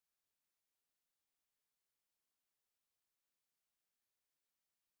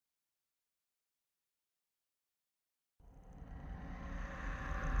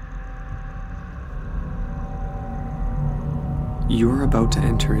You're about to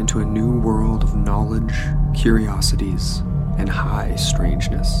enter into a new world of knowledge, curiosities, and high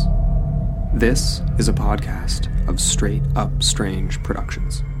strangeness. This is a podcast of Straight Up Strange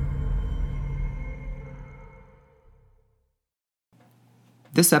Productions.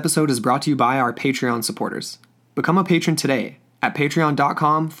 This episode is brought to you by our Patreon supporters. Become a patron today at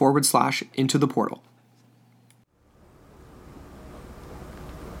patreon.com/intotheportal.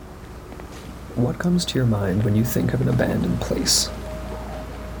 What comes to your mind when you think of an abandoned place?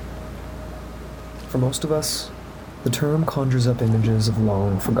 For most of us, the term conjures up images of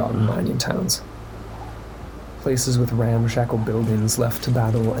long-forgotten mining towns. Places with ramshackle buildings left to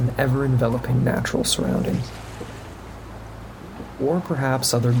battle an ever-enveloping natural surroundings. Or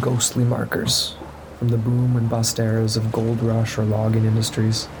perhaps other ghostly markers from the boom and bust eras of gold rush or logging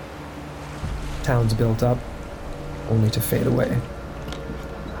industries. Towns built up, only to fade away.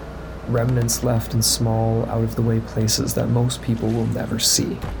 Remnants left in small, out-of-the-way places that most people will never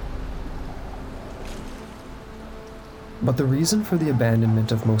see. But the reason for the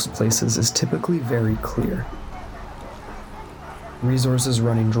abandonment of most places is typically very clear. Resources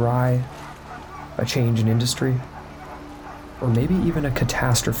running dry, a change in industry, or maybe even a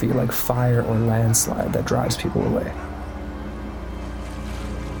catastrophe like fire or landslide that drives people away.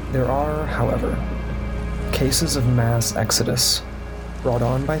 There are, however, cases of mass exodus brought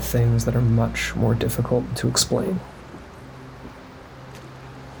on by things that are much more difficult to explain.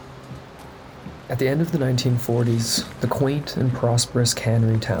 At the end of the 1940s, the quaint and prosperous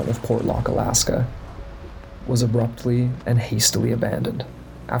cannery town of Portlock, Alaska, was abruptly and hastily abandoned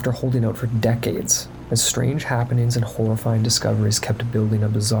after holding out for decades as strange happenings and horrifying discoveries kept building a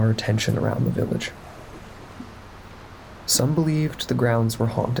bizarre tension around the village. Some believed the grounds were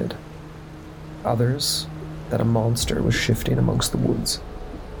haunted. Others, that a monster was shifting amongst the woods.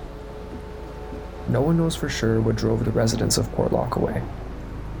 No one knows for sure what drove the residents of Portlock away,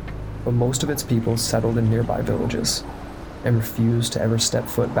 but most of its people settled in nearby villages and refused to ever step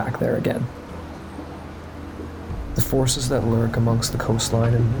foot back there again. The forces that lurk amongst the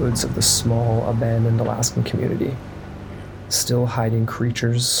coastline and woods of the small, abandoned Alaskan community, still hiding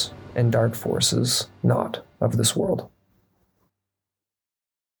creatures and dark forces not of this world.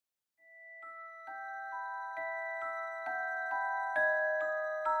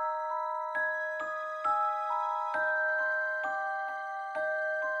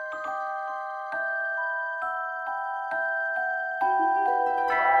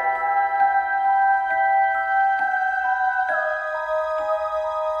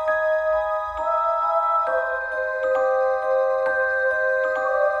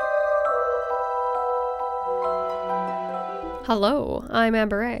 Hello, I'm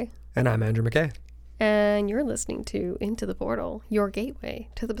Amber Ray. And I'm Andrew McKay. And you're listening to Into the Portal, your gateway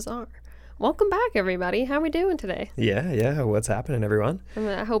to the bizarre. Welcome back, everybody. How are we doing today? Yeah. What's happening, everyone?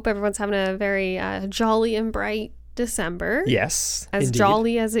 I hope everyone's having a very jolly and bright December. Yes, As indeed.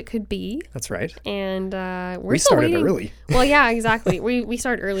 Jolly as it could be. That's right. And we started early. Well, yeah, exactly. We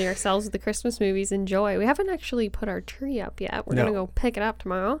started early ourselves with the Christmas movies. Enjoy. We haven't actually put our tree up yet. We're going to go pick it up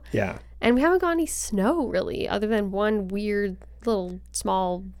tomorrow. Yeah. And we haven't got any snow, really, other than one weird little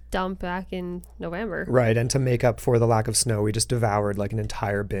small dump back in November. Right, and to make up for the lack of snow, we just devoured like an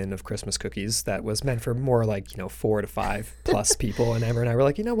entire bin of Christmas cookies that was meant for more like, 4 to 5 plus people. And Amber and I were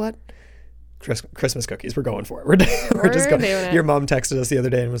like, you know what? Christmas cookies, we're going for it. We're just going. Doing it. Your mom texted us the other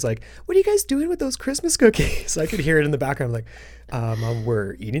day and was like, what are you guys doing with those Christmas cookies? I could hear it in the background. I'm like, Mom,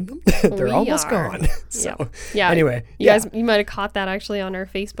 we're eating them. They're almost gone. So yeah. Anyway, you guys, you might have caught that actually on our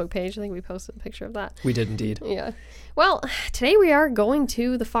Facebook page. I think we posted a picture of that. We did indeed. Yeah. Well, today we are going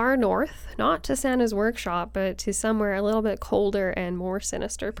to the far north, not to Santa's workshop, but to somewhere a little bit colder and more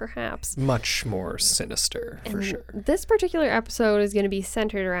sinister, perhaps. Much more sinister, for sure. This particular episode is going to be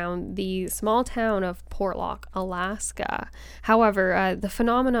centered around the small town of Portlock, Alaska. However, the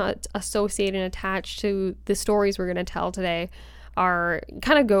phenomena associated and attached to the stories we're going to tell today are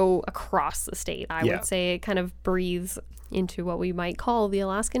kind of go across the state. I would say it kind of breathes into what we might call the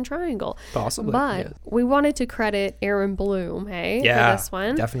Alaskan Triangle. Possibly. But we wanted to credit Aaron Bloom, for this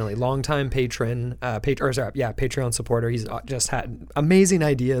one. Definitely. Longtime patron, Patreon supporter. He's just had amazing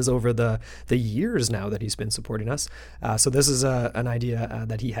ideas over the years now that he's been supporting us. So this is an idea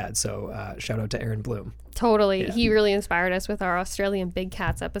that he had. So shout out to Aaron Bloom. Totally. Yeah. He really inspired us with our Australian Big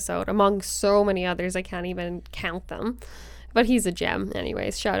Cats episode, among so many others. I can't even count them. But he's a gem.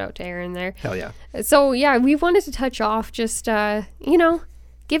 Anyways, shout out to Aaron there. Hell yeah. So, yeah, we wanted to touch off just,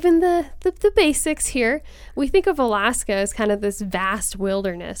 given the basics here. We think of Alaska as kind of this vast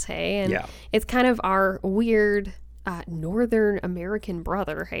wilderness, hey? And it's kind of our weird Northern American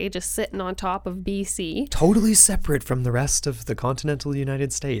brother, hey, just sitting on top of BC. Totally separate from the rest of the continental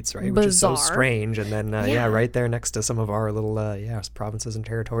United States, right? Which is so strange. And then, right there next to some of our little, provinces and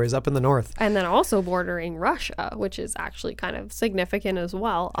territories up in the north. And then also bordering Russia, which is actually kind of significant as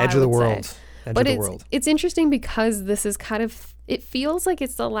well. Edge of the world. But it's interesting because this is kind of, it feels like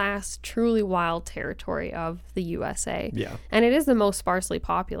it's the last truly wild territory of the USA. Yeah. And it is the most sparsely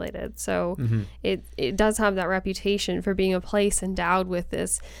populated. So it does have that reputation for being a place endowed with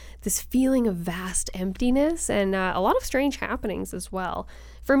this feeling of vast emptiness and a lot of strange happenings as well.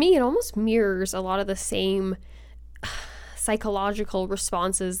 For me, it almost mirrors a lot of the same psychological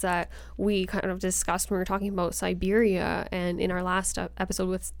responses that we kind of discussed when we were talking about Siberia and in our last episode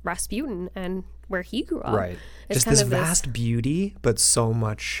with Rasputin and where he grew up. Right. Just this vast beauty, but so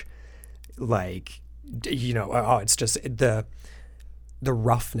much like, it's just the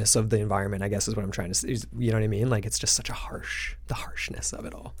roughness of the environment, I guess is what I'm trying to say. You know what I mean? Like, it's just such the harshness of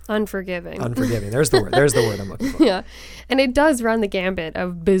it all. Unforgiving. There's the word. There's the word I'm looking for. Yeah. And it does run the gambit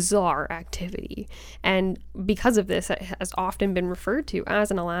of bizarre activity. And because of this, it has often been referred to as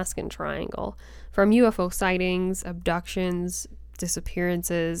an Alaskan Triangle. From UFO sightings, abductions,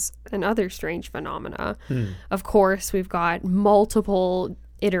 disappearances, and other strange phenomena. Of course, we've got multiple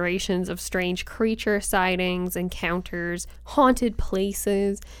iterations of strange creature sightings, encounters, haunted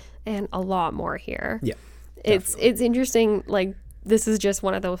places, and a lot more here. Yeah, it's interesting. Like, this is just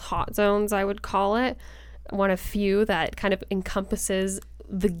one of those hot zones, I would call it, one of few that kind of encompasses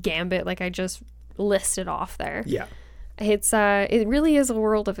the gambit like I just listed off there. Yeah, it really is a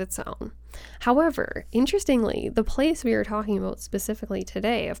world of its own. However, interestingly, the place we are talking about specifically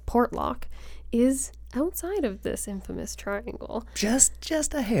today of Portlock is outside of this infamous triangle.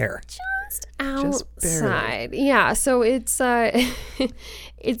 Just a hair. Just outside. Yeah, so it's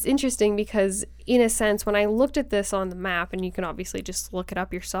it's interesting because in a sense when I looked at this on the map, and you can obviously just look it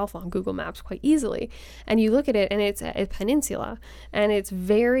up yourself on Google Maps quite easily, and you look at it and it's a peninsula, and it's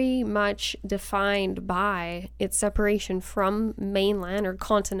very much defined by its separation from mainland or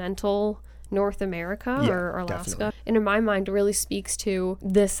continental North America or Alaska. Definitely. And in my mind, it really speaks to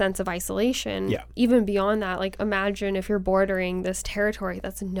this sense of isolation. Yeah. Even beyond that, like, imagine if you're bordering this territory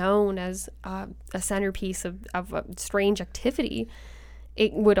that's known as a centerpiece of a strange activity.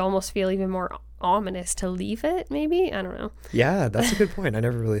 It would almost feel even more ominous to leave it, maybe? I don't know. Yeah, that's a good point. I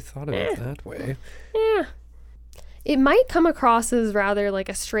never really thought of it that way. Yeah. It might come across as rather like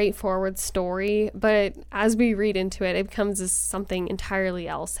a straightforward story, but as we read into it, it becomes as something entirely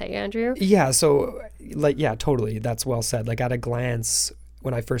else. Hey, Andrew? Yeah, so, totally. That's well said. Like, at a glance,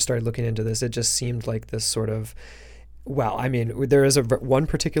 when I first started looking into this, it just seemed like this sort of, there is one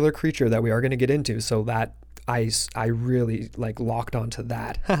particular creature that we are going to get into, so that I really locked onto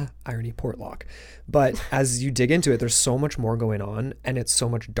that. Irony, Portlock. But as you dig into it, there's so much more going on, and it's so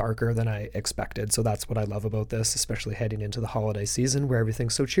much darker than I expected. So that's what I love about this, especially heading into the holiday season where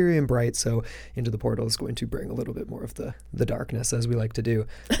everything's so cheery and bright. So Into the Portal is going to bring a little bit more of the darkness, as we like to do.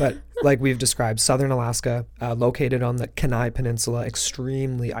 But like we've described, southern Alaska, located on the Kenai Peninsula,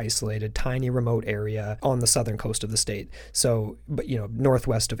 extremely isolated, tiny remote area on the southern coast of the state. So, but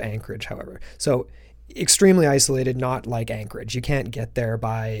northwest of Anchorage, however. So extremely isolated, not like Anchorage. You can't get there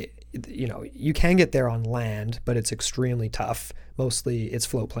you can get there on land, but it's extremely tough. Mostly it's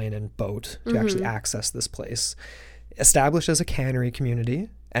float plane and boat to actually access this place. Established as a cannery community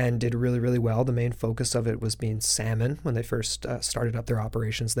and did really, really well. The main focus of it was being salmon when they first started up their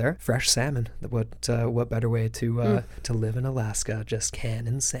operations there. Fresh salmon. What better way to live in Alaska? Just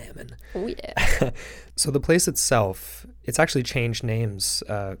canning salmon. Oh, yeah. So the place itself, it's actually changed names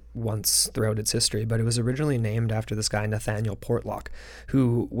once throughout its history, but it was originally named after this guy, Nathaniel Portlock,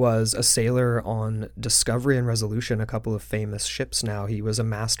 who was a sailor on Discovery and Resolution, a couple of famous ships now. He was a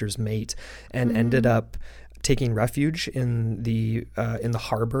master's mate and ended up taking refuge in the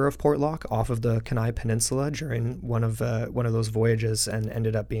harbor of Portlock off of the Kenai Peninsula during one of those voyages, and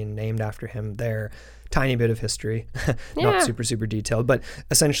ended up being named after him there. Tiny bit of history, not super, super detailed, but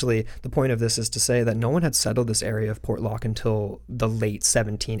essentially the point of this is to say that no one had settled this area of Portlock until the late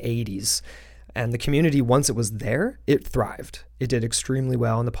 1780s. And the community, once it was there, it thrived. It did extremely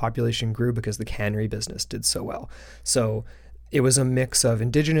well, and the population grew because the cannery business did so well. So it was a mix of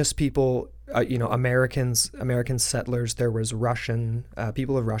indigenous people, American settlers. There was Russian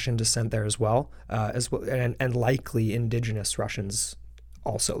people of Russian descent there as well, and likely indigenous Russians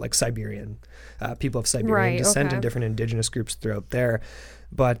also, like Siberian people of Siberian descent and different indigenous groups throughout there.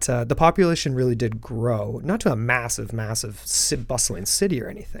 But the population really did grow, not to a massive, bustling city or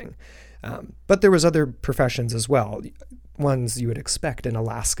anything. But there was other professions as well. ones you would expect in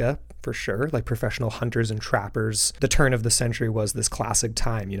Alaska, for sure, like professional hunters and trappers. The turn of the century was this classic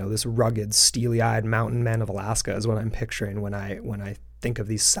time, this rugged, steely-eyed mountain men of Alaska is what I'm picturing when I think of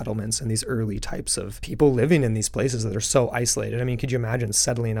these settlements and these early types of people living in these places that are so isolated. I mean, could you imagine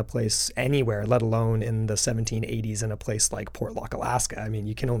settling a place anywhere, let alone in the 1780s in a place like Portlock, Alaska? I mean,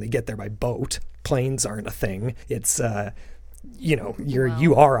 you can only get there by boat. Planes aren't a thing. It's,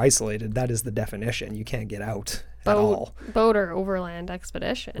 you are isolated. That is the definition. You can't get out at all. Boat or overland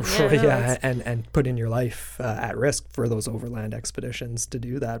expedition. And put in your life at risk for those overland expeditions to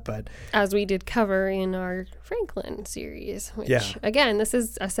do that. But as we did cover in our Franklin series, which again, this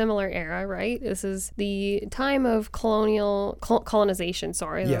is a similar era, right? This is the time of colonization.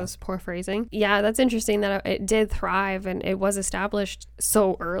 Sorry, that was poor phrasing. Yeah, that's interesting that it did thrive and it was established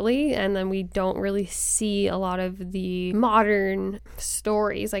so early, and then we don't really see a lot of the modern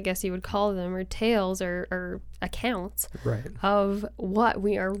stories, I guess you would call them, or tales or accounts of what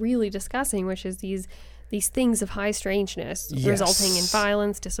we are really discussing, which is these things of high strangeness resulting in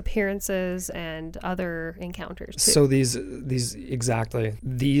violence, disappearances, and other encounters too. So these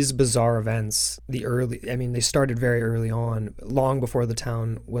bizarre events, they started very early on, long before the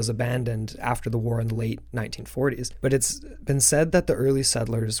town was abandoned after the war in the late 1940s. But it's been said that the early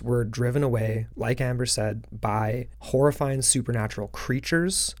settlers were driven away, like Amber said, by horrifying supernatural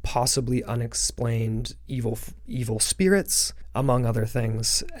creatures, possibly unexplained evil spirits, among other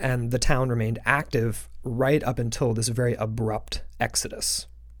things, and the town remained active right up until this very abrupt exodus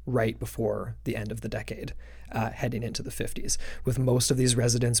right before the end of the decade, heading into the 50s, with most of these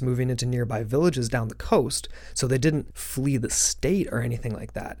residents moving into nearby villages down the coast. So they didn't flee the state or anything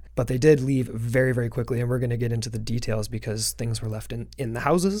like that, but they did leave very, very quickly, and we're going to get into the details because things were left in the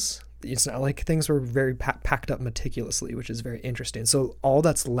houses. It's not like things were very packed up meticulously, which is very interesting. So all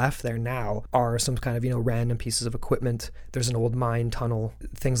that's left there now are some kind of, random pieces of equipment. There's an old mine tunnel,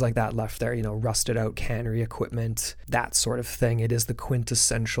 things like that left there, rusted out cannery equipment, that sort of thing. It is the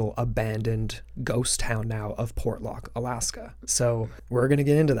quintessential abandoned ghost town now of Portlock, Alaska. So we're going to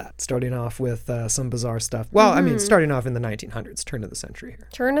get into that, starting off with some bizarre stuff. Well, starting off in the 1900s, turn of the century here.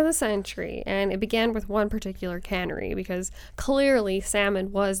 Turn of the century. And it began with one particular cannery because clearly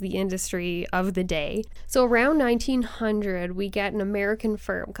salmon was the industry of the day. So around 1900, we get an American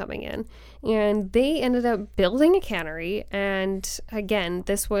firm coming in, and they ended up building a cannery. And again,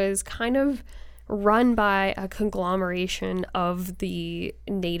 this was kind of run by a conglomeration of the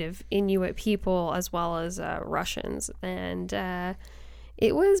native Inuit people as well as Russians. And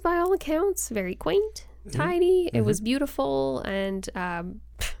it was, by all accounts, very quaint, tidy. It was beautiful and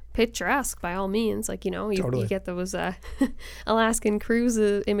picturesque by all means. Like, you get those Alaskan cruise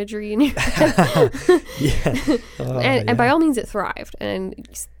imagery in your and by all means it thrived and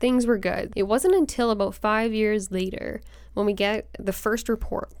things were good. It wasn't until about 5 years later when we get the first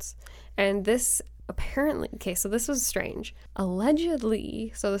reports, and this apparently, so this was strange.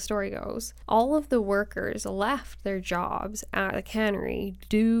 Allegedly, so the story goes, all of the workers left their jobs at the cannery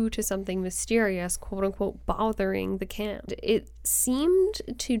due to something mysterious, quote unquote, bothering the camp. It seemed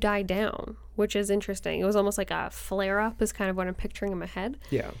to die down, which is interesting. It was almost like a flare-up is kind of what I'm picturing in my head.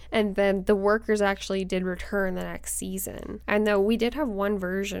 Yeah. And then the workers actually did return the next season. And though we did have one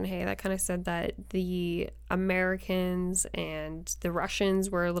version, that kind of said that the Americans and the Russians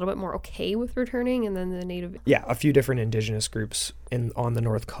were a little bit more okay with returning, and then the native... Yeah, a few different indigenous groups on the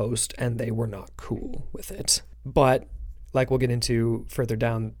North Coast, and they were not cool with it. But like we'll get into further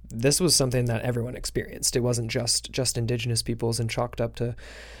down, this was something that everyone experienced. It wasn't just indigenous peoples and chalked up to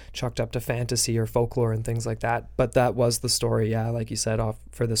fantasy or folklore and things like that. But that was the story, like you said, off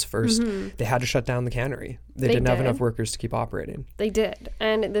for this first. They had to shut down the cannery. They didn't have enough workers to keep operating. They did.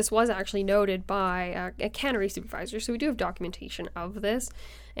 And this was actually noted by a cannery supervisor. So we do have documentation of this.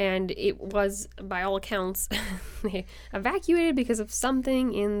 And it was, by all accounts, evacuated because of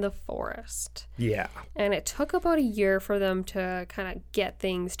something in the forest. Yeah. And it took about a year for them to kind of get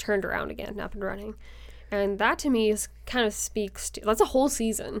things turned around again, up and running. And that to me kind of speaks to, that's a whole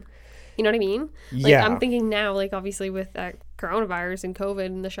season. You know what I mean? Yeah. I'm thinking now, obviously with coronavirus and COVID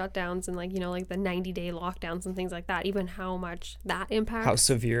and the shutdowns and the 90-day lockdowns and things like that, even how much that impacts how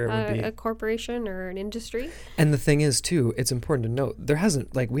severe it would be a corporation or an industry. And the thing is too, it's important to note,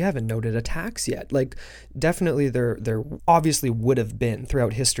 we haven't noted attacks yet. Definitely there obviously would have been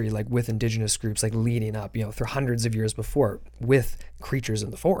throughout history, with indigenous groups, leading up, through hundreds of years before, with creatures in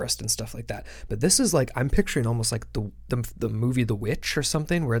the forest and stuff like that. But this is I'm picturing almost like the movie The Witch or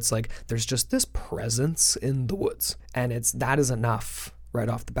something, where it's there's just this presence in the woods, and that is enough right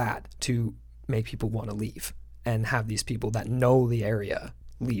off the bat to make people want to leave and have these people that know the area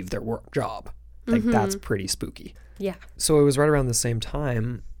leave their work job Like, that's pretty spooky. Yeah. So it was right around the same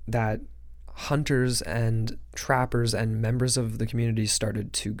time that hunters and trappers and members of the community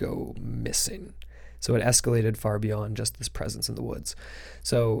started to go missing. So it escalated far beyond just this presence in the woods.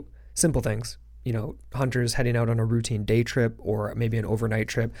 So simple things, hunters heading out on a routine day trip or maybe an overnight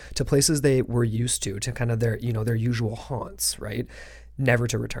trip to places they were used to kind of their usual haunts, right? Never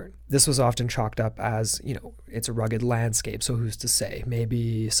to return. This was often chalked up as, it's a rugged landscape, so who's to say?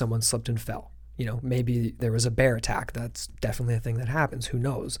 Maybe someone slipped and fell. Maybe there was a bear attack. That's definitely a thing that happens. Who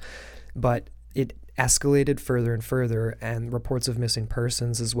knows? But it escalated further and further, and reports of missing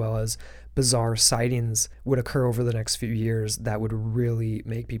persons as well as bizarre sightings would occur over the next few years that would really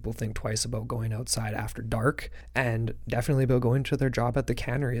make people think twice about going outside after dark, and definitely about going to their job at the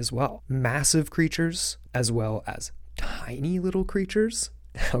cannery as well. Massive creatures as well as tiny little creatures.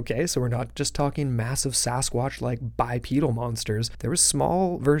 Okay, so we're not just talking massive Sasquatch-like bipedal monsters. There were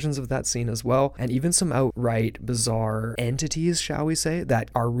small versions of that scene as well, and even some outright bizarre entities, shall we say,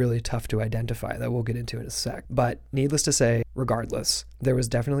 that are really tough to identify, that we'll get into in a sec. But needless to say, regardless, there was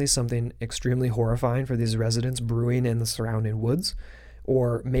definitely something extremely horrifying for these residents brewing in the surrounding woods.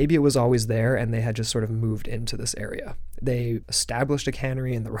 Or maybe it was always there and they had just sort of moved into this area. They established a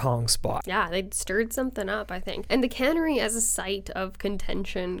cannery in the wrong spot. Yeah, they stirred something up, I think. And the cannery as a site of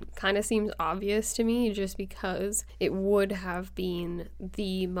contention kind of seems obvious to me, just because it would have been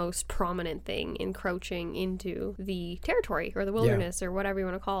the most prominent thing encroaching into the territory or the wilderness or whatever you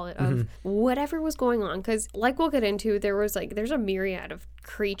want to call it, of whatever was going on. Because like we'll get into, there's a myriad of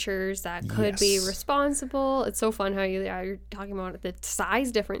creatures that could be responsible. It's so fun how you're talking about the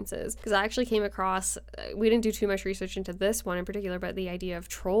size differences, because I actually came across, we didn't do too much research into this one in particular, but the idea of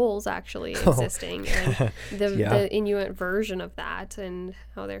trolls actually existing and the Inuit version of that, and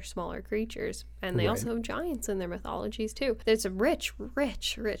how they're smaller creatures, and they also have giants in their mythologies too. There's a rich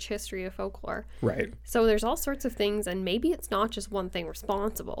history of folklore, right? So there's all sorts of things, and maybe it's not just one thing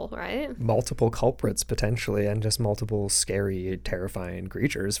responsible, right? Multiple culprits potentially, and just multiple scary, terrifying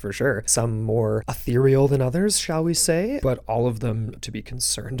creatures for sure. Some more ethereal than others, shall we say, but all of them to be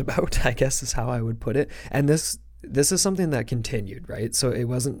concerned about, I guess is how I would put it. And this is something that continued, right? So it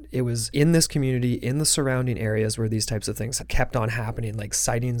was in this community, in the surrounding areas where these types of things kept on happening, like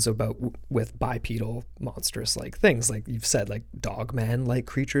sightings with bipedal monstrous like things, like you've said, like dogman like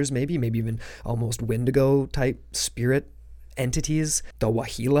creatures, maybe even almost Wendigo type spirit entities. The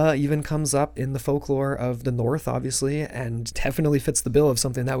Wahila even comes up in the folklore of the North, obviously, and definitely fits the bill of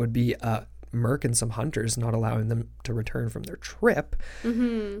something that would be murking some hunters, not allowing them to return from their trip.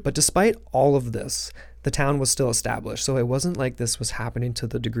 But despite all of this, the town was still established, so it wasn't like this was happening to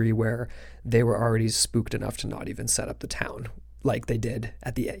the degree where they were already spooked enough to not even set up the town like they did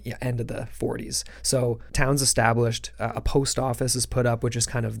at the end of the 40s. So town's established, a post office is put up, which is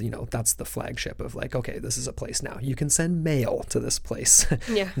kind of, that's the flagship of like, okay, this is a place now. You can send mail to this place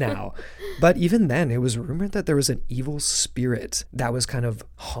now. But even then, it was rumored that there was an evil spirit that was kind of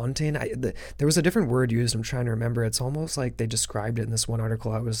haunting. There was a different word used, I'm trying to remember. It's almost like they described it in this one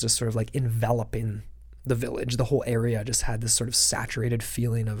article. I was just sort of like enveloping the village. The whole area just had this sort of saturated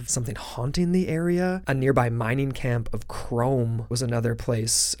feeling of something haunting the area. A nearby mining camp of chrome was another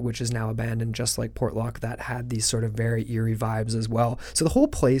place, which is now abandoned, just like Portlock, that had these sort of very eerie vibes as well. So the whole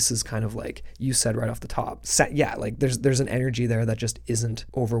place is kind of like you said right off the top. Like there's an energy there that just isn't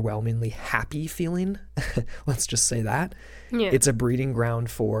overwhelmingly happy feeling. Let's just say that. Yeah. It's a breeding ground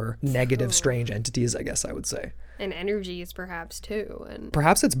for negative, strange entities, I guess I would say. And energies perhaps too. And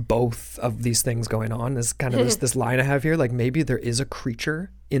perhaps it's both of these things going on. Is kind of this line I have here, like maybe there is a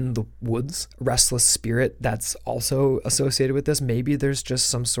creature in the woods, restless spirit that's also associated with this. Maybe there's just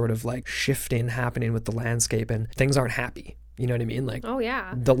some sort of like shifting happening with the landscape and things aren't happy. You know what I mean? Like, oh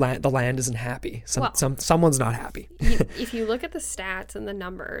yeah, the land isn't happy. Someone's not happy. If you look at the stats and the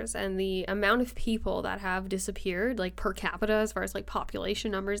numbers and the amount of people that have disappeared, like per capita, as far as like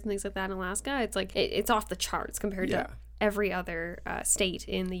population numbers and things like that in Alaska, it's like it's off the charts compared to every other state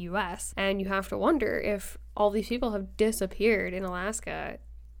in the U.S. And you have to wonder if all these people have disappeared in Alaska.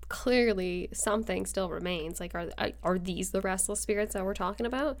 Clearly something still remains. Like, are these the restless spirits that we're talking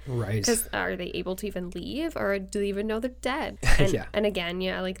about? Right. Because are they able to even leave, or do they even know they're dead? And, and again,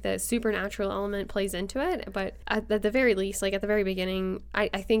 like the supernatural element plays into it, but at the very least, like at the very beginning, I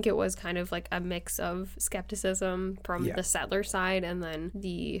think it was kind of like a mix of skepticism from the settler side, and then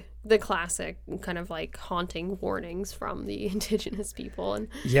the classic kind of like haunting warnings from the indigenous people. And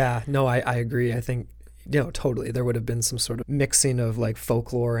I agree. I think Totally. There would have been some sort of mixing of like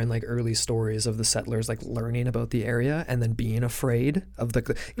folklore and like early stories of the settlers like learning about the area and then being afraid of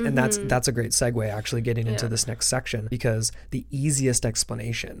the and that's a great segue actually getting into this next section, because the easiest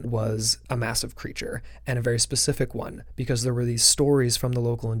explanation was a massive creature, and a very specific one, because there were these stories from the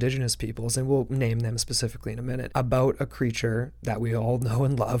local indigenous peoples, and we'll name them specifically in a minute, about a creature that we all know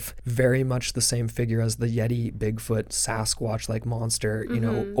and love, very much the same figure as the Yeti, Bigfoot, Sasquatch like monster,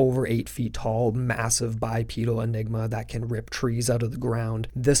 over 8 feet tall, massive bipedal enigma that can rip trees out of the ground.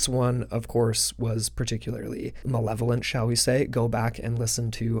 This one, of course, was particularly malevolent, shall we say. Go back and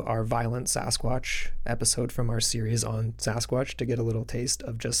listen to our Violent Sasquatch episode from our series on Sasquatch to get a little taste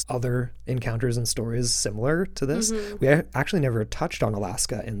of just other encounters and stories similar to this. We actually never touched on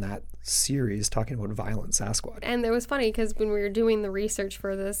Alaska in that series, talking about violent Sasquatch. And it was funny because when we were doing the research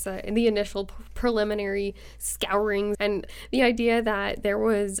for this, in the initial preliminary scourings, and the idea that there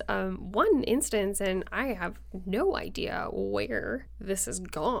was one instance, and I have no idea where this is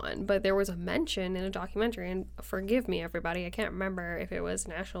gone, but there was a mention in a documentary, and forgive me everybody, I can't remember if it was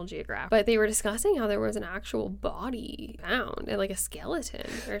National Geographic, but they were discussing how there was an actual body found, and like a skeleton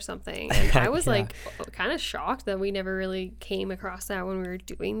or something, and I was like kind of shocked that we never really came across that when we were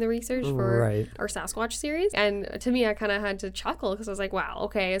doing the research for our Sasquatch series. And to me, I kind of had to chuckle because I was like, wow,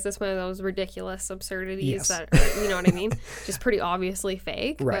 okay, is this one of those ridiculous absurdities that are, you know what I mean, just pretty obviously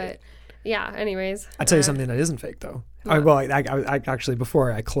fake? But yeah, anyways, I'll tell you something that isn't fake though. I actually,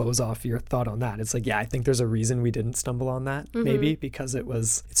 before I close off your thought on that, it's like, I think there's a reason we didn't stumble on that, maybe because it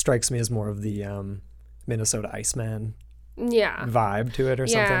strikes me as more of the Minnesota Iceman vibe to it or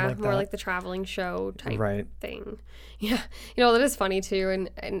something like that. More like the traveling show type thing. Yeah. That is funny too.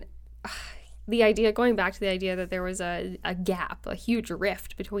 And the idea, going back to the idea that there was a gap, a huge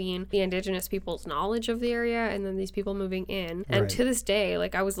rift between the indigenous people's knowledge of the area and then these people moving in. And to this day,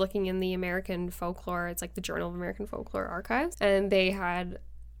 like I was looking in the American Folklore, it's like the Journal of American Folklore Archives, and they had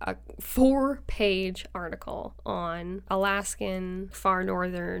a 4-page article on Alaskan far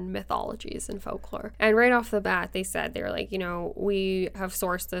northern mythologies and folklore. And right off the bat, they said, they were like, we have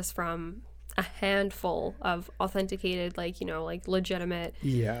sourced this from a handful of authenticated, like legitimate,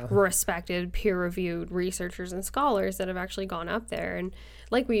 respected, peer-reviewed researchers and scholars that have actually gone up there. And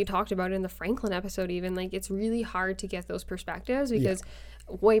like we talked about in the Franklin episode, even, like, it's really hard to get those perspectives because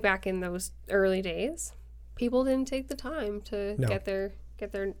way back in those early days, people didn't take the time to get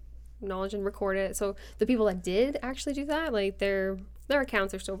their knowledge and record it. So the people that did actually do that, like their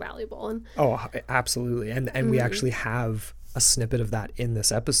accounts are so valuable. And absolutely. And we actually have a snippet of that in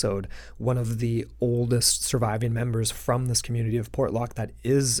this episode. One of the oldest surviving members from this community of Portlock that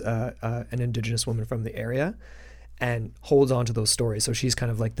is an Indigenous woman from the area and holds on to those stories. So she's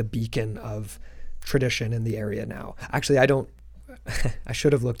kind of like the beacon of tradition in the area now. Actually, I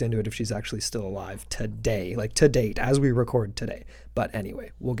should have looked into it if she's actually still alive today, like to date, as we record today. But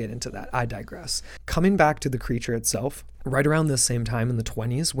anyway, we'll get into that. I digress. Coming back to the creature itself, right around this same time in the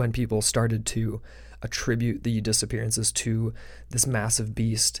 1920s, when people started to attribute the disappearances to this massive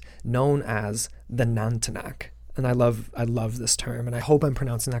beast known as the Nantinak. And I love this term, and I hope I'm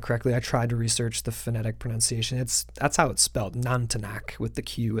pronouncing that correctly. I tried to research the phonetic pronunciation. That's how it's spelled, Nantinak, with the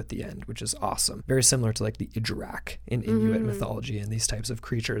Q at the end, which is awesome. Very similar to like the Idurak in Inuit mythology and these types of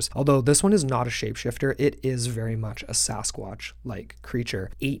creatures. Although this one is not a shapeshifter, it is very much a Sasquatch-like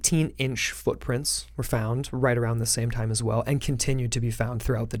creature. 18-inch footprints were found right around the same time as well, and continued to be found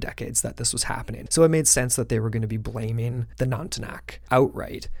throughout the decades that this was happening. So it made sense that they were going to be blaming the Nantinak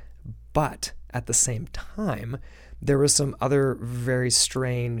outright. But at the same time, there was some other very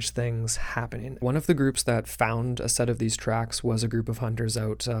strange things happening. One of the groups that found a set of these tracks was a group of hunters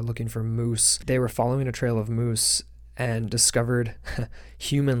out looking for moose. They were following a trail of moose and discovered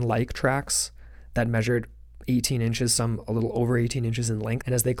human-like tracks that measured 18 inches, some a little over 18 inches in length.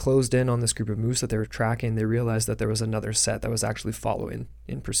 And as they closed in on this group of moose that they were tracking, they realized that there was another set that was actually following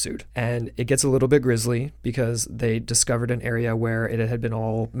in pursuit. And it gets a little bit grisly because they discovered an area where it had been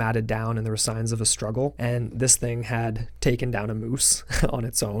all matted down and there were signs of a struggle. And this thing had taken down a moose on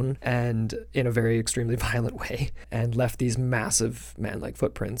its own and in a very extremely violent way, and left these massive man-like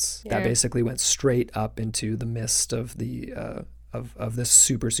footprints that basically went straight up into the mist of the of this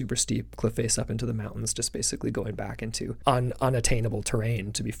super steep cliff face up into the mountains, just basically going back into unattainable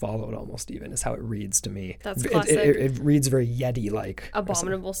terrain to be followed, almost, even is how it reads to me. That's classic. It reads very Yeti-like.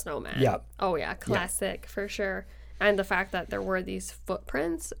 Abominable Snowman. Yeah. Oh yeah, classic for sure. And the fact that there were these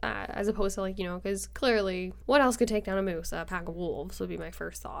footprints, as opposed to, like, because clearly, what else could take down a moose? A pack of wolves would be my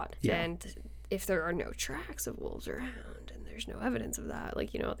first thought. Yeah. And if there are no tracks of wolves around, and there's no evidence of that.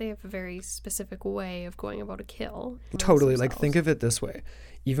 Like, they have a very specific way of going about a kill. Totally. Like, think of it this way.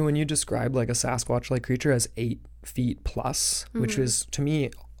 Even when you describe like a Sasquatch-like creature as 8 feet plus, which is to me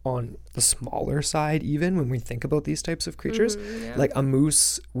on the smaller side, even when we think about these types of creatures, like a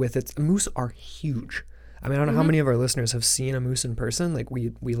moose moose are huge. I mean, I don't know how many of our listeners have seen a moose in person. Like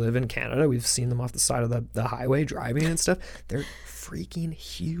we live in Canada. We've seen them off the side of the highway driving and stuff. They're freaking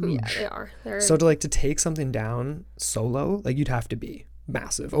huge. Yeah, they are. So to take something down solo, like you'd have to be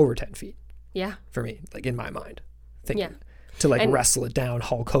massive, over 10 feet. Yeah. For me, like in my mind, thinking to like wrestle it down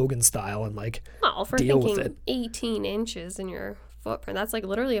Hulk Hogan style and like deal with it. 18 inches in your footprint, that's like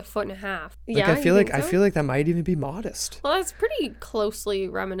literally a foot and a half. Like, I feel like that might even be modest. Well, that's pretty closely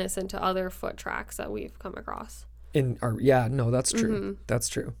reminiscent to other foot tracks that we've come across. That's true. That's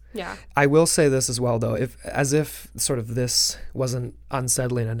true. Yeah. I will say this as well, though, if sort of this wasn't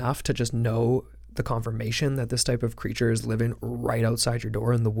unsettling enough to just know the confirmation that this type of creature is living right outside your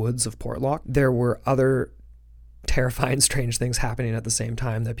door in the woods of Portlock, there were other terrifying, strange things happening at the same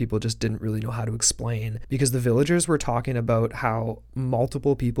time that people just didn't really know how to explain, because the villagers were talking about how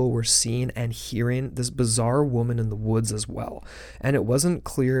multiple people were seeing and hearing this bizarre woman in the woods as well. And it wasn't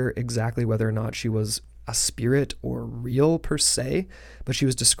clear exactly whether or not she was a spirit or real per se, but she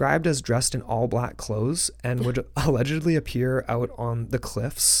was described as dressed in all black clothes and would allegedly appear out on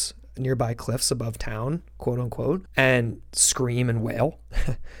the nearby cliffs above town, quote unquote, and scream and wail.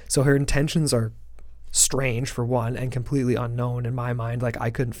 So her intentions are strange, for one, and completely unknown in my mind. Like, I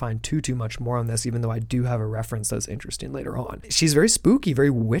couldn't find too much more on this, even though I do have a reference that's interesting later on. She's very spooky, very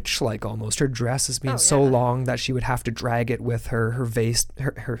witch-like almost. Her dress is being so long that she would have to drag it with her. Her face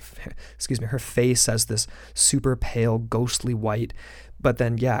has this super pale, ghostly white. But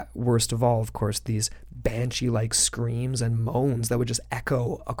then, worst of all, of course, these banshee-like screams and moans that would just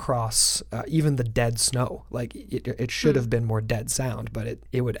echo across even the dead snow. Like, it should have been more dead sound, but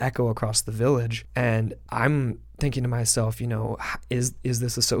it would echo across the village. And I'm thinking to myself, is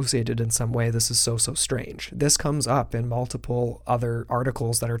this associated in some way? This is so strange. This comes up in multiple other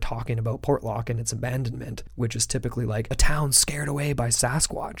articles that are talking about Portlock and its abandonment, which is typically like a town scared away by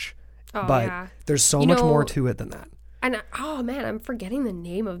Sasquatch. There's so much more to it than that. And I'm forgetting the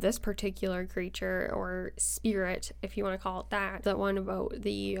name of this particular creature or spirit, if you want to call it that. That one about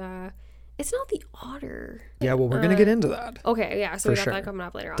the, it's not the otter. Yeah, well, we're going to get into that. Okay, yeah, so we got sure. that coming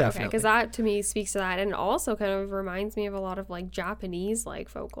up later on. Definitely. Okay, because that to me speaks to that, and also kind of reminds me of a lot of like Japanese like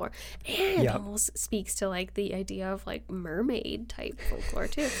folklore, and almost speaks to like the idea of like mermaid type folklore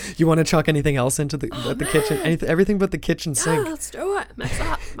too. You want to chuck anything else into the kitchen? Everything but the kitchen sink. Let's do it. Mess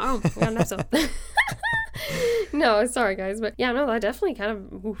up. We got mess up. No, sorry guys, but that definitely kind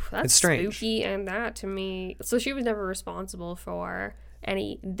of that's strange. Spooky, and that to me. So she was never responsible for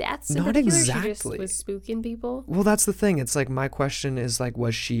any deaths in Not particular. exactly. She just was spooking people. Well, that's the thing. It's like, my question is like,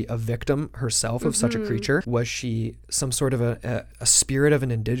 was she a victim herself of such a creature? Was she some sort of a spirit of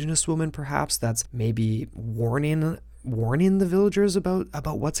an indigenous woman, perhaps, that's maybe warning the villagers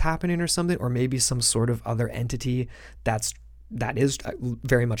about what's happening or something, or maybe some sort of other entity that is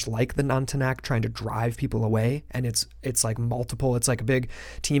very much like the Nantinak, trying to drive people away, and it's like multiple. It's like a big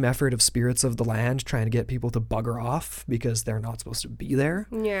team effort of spirits of the land trying to get people to bugger off because they're not supposed to be there.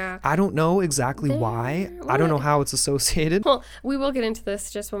 Yeah. I don't know exactly why. I don't know how it's associated. Well, we will get into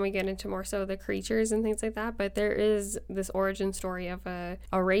this just when we get into more so the creatures and things like that, but there is this origin story of a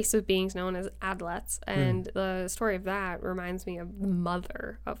race of beings known as Adlets, and the story of that reminds me of the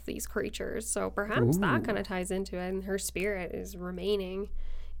mother of these creatures. So perhaps that kind of ties into it, and her spirit is remaining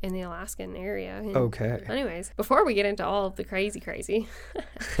in the Alaskan area. And okay. Anyways, before we get into all of the crazy,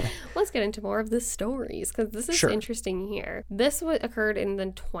 let's get into more of the stories, because this is interesting here. This occurred in the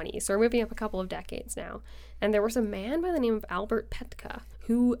 20s, so we're moving up a couple of decades now. And there was a man by the name of Albert Petka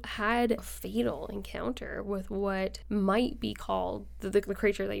who had a fatal encounter with what might be called the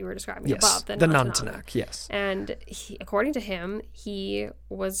creature that you were describing above, the Nantinak, yes. And according to him, he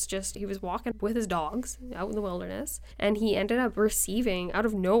was walking with his dogs out in the wilderness, and he ended up receiving, out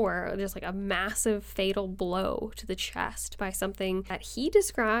of nowhere, just like a massive fatal blow to the chest by something that he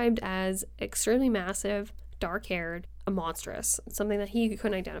described as extremely massive, dark-haired, monstrous, something that he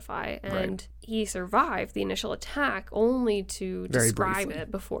couldn't identify, and he survived the initial attack only to describe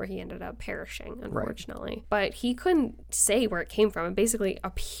it before he ended up perishing, unfortunately. But he couldn't say where it came from. It basically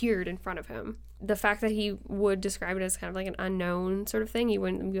appeared in front of him. The fact that he would describe it as kind of like an unknown sort of thing, he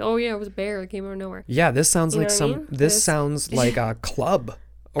wouldn't be, it was a bear that came out of nowhere. Yeah, this sounds like sounds like a club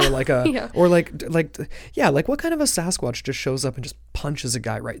or like a Yeah. or like what kind of a Sasquatch just shows up and just punches a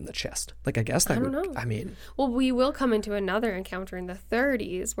guy right in the chest? Like, I guess that I don't would know. I mean, Well, we will come into another encounter in the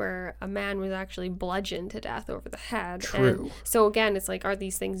 30s where a man was actually bludgeoned to death over the head. True. And so again, it's like, are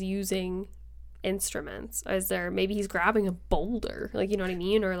these things using instruments? Is there, maybe he's grabbing a boulder, like, you know what I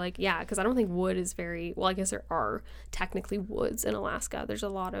mean? Or like, yeah, because I don't think wood is very, well, I guess there are technically woods in Alaska. There's a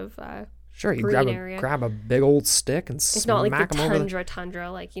lot of sure, you green area. grab a big old stick and It's not like the smack 'em over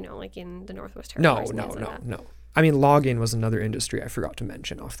tundra, like, you know, like in the Northwest No, Territories. and things like that. no. I mean, logging was another industry I forgot to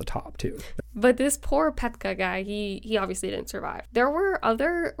mention off the top too. But this poor Petka guy, he obviously didn't survive. There were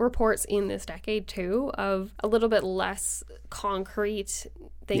other reports in this decade too of a little bit less concrete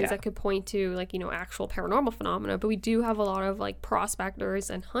things that could point to, like, you know, actual paranormal phenomena. But we do have a lot of like prospectors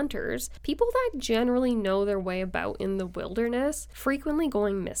and hunters, people that generally know their way about in the wilderness, frequently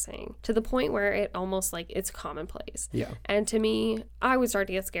going missing to the point where it almost like it's commonplace. Yeah. And to me, I would start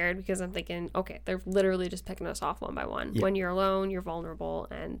to get scared because I'm thinking, okay, they're literally just picking us off one by one. Yeah. When you're alone, you're vulnerable,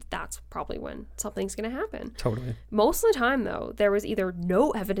 and that's probably when something's going to happen. Totally. Most of the time, though, there was either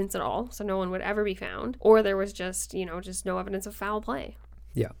no evidence at all, so no one would ever be found, or there was just, you know, just no evidence of foul play.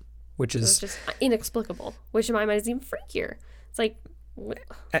 Yeah. Which So it's is just inexplicable, which in my mind is even freakier. It's like,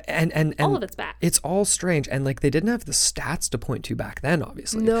 and all of it's bad. It's all strange, and like they didn't have the stats to point to back then,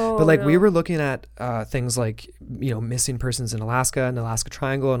 obviously. No, but like no. we were looking at things like, you know, missing persons in Alaska and Alaska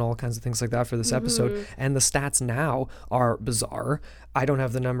Triangle and all kinds of things like that for this episode, and the stats now are bizarre. I don't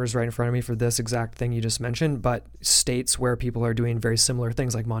have the numbers right in front of me for this exact thing you just mentioned, but states where people are doing very similar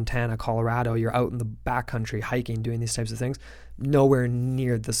things like Montana, Colorado, you're out in the backcountry hiking, doing these types of things, nowhere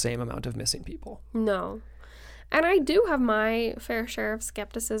near the same amount of missing people. No. And I do have my fair share of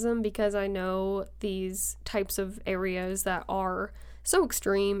skepticism because I know these types of areas that are so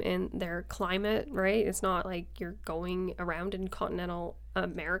extreme in their climate, right? It's not like you're going around in continental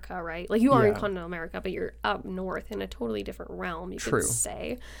America, right? Like you are in continental America, but you're up north in a totally different realm, you could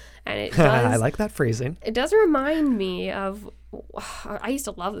say. And it does, I like that phrasing. It does remind me of, I used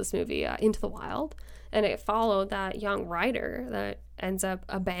to love this movie, Into the Wild. And it followed that young writer that ends up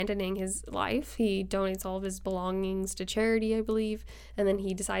abandoning his life. He donates all of his belongings to charity, I believe. And then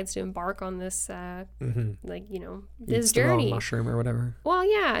he decides to embark on this, like, you know, this Eats the wrong journey. mushroom or whatever. Well,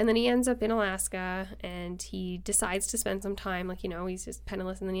 yeah. And then he ends up in Alaska and he decides to spend some time, like, you know, he's just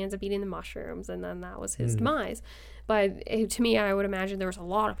penniless. And then he ends up eating the mushrooms. And then that was his demise. But to me, I would imagine there was a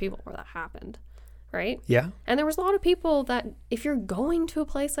lot of people where that happened. Right? Yeah. And there was a lot of people that if you're going to a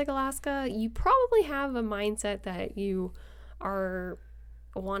place like Alaska, you probably have a mindset that you are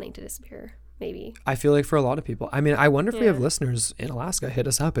wanting to disappear, maybe. I feel like for a lot of people. I mean, I wonder if we have listeners in Alaska. Hit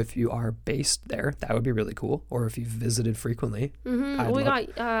us up if you are based there. That would be really cool. Or if you've visited frequently. We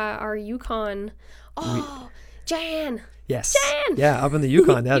got our Yukon. Oh, Jan! Yes. Jan! Yeah, up in the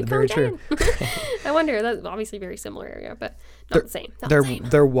Yukon. That's very Jan. true. I wonder, that's obviously a very similar area, but not the same. Not the same.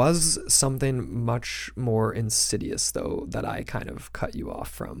 There was something much more insidious, though, that I kind of cut you off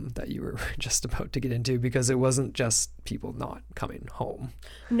from that you were just about to get into, because it wasn't just people not coming home.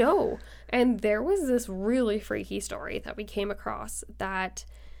 No. And there was this really freaky story that we came across that,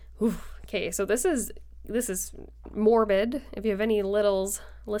 okay, so this is morbid. If you have any littles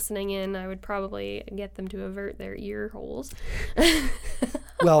listening in, I would probably get them to avert their ear holes.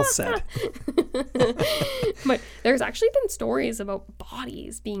 Well said. But there's actually been stories about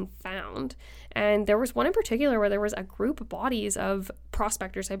bodies being found. And there was one in particular where there was a group of bodies of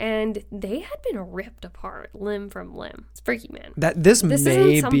prospectors and they had been ripped apart limb from limb. It's freaky, man. This may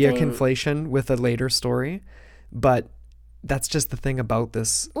isn't be a something- conflation with a later story, but that's just the thing about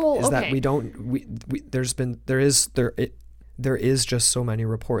this that we don't there is just so many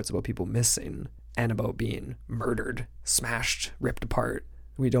reports about people missing and about being murdered, smashed, ripped apart.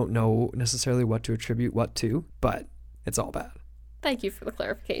 We don't know necessarily what to attribute what to, but it's all bad. Thank you for the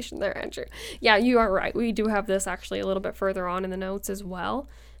clarification there, Andrew. Yeah, you are right. We do have this actually a little bit further on in the notes as well.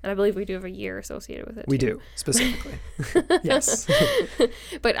 And I believe we do have a year associated with it. We too. do, specifically. Yes.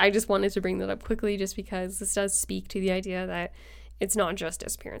 But I just wanted to bring that up quickly just because this does speak to the idea that it's not just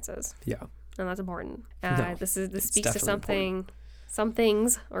disappearances. Yeah. And that's important. No, this speaks to definitely some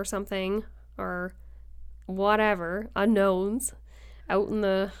things or whatever, unknowns out in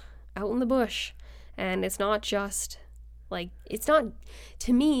the bush. And it's not just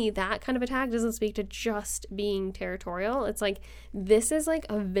to me, that kind of attack doesn't speak to just being territorial. It's like, this is like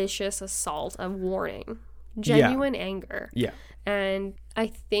a vicious assault, a warning, genuine anger. Yeah. And I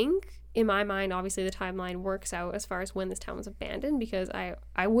think in my mind, obviously the timeline works out as far as when this town was abandoned, because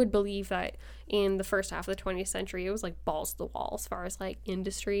I would believe that in the first half of the 20th century, it was like balls to the wall as far as like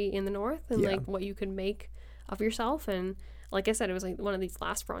industry in the north and like what you could make of yourself. And like I said, it was like one of these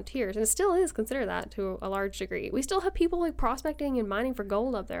last frontiers, and it still is considered that to a large degree. We still have people like prospecting and mining for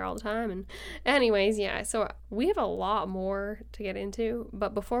gold up there all the time. And anyways, yeah, so we have a lot more to get into,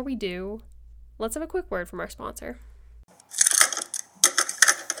 but before we do, let's have a quick word from our sponsor.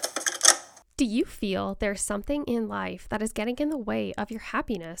 Do you feel there's something in life that is getting in the way of your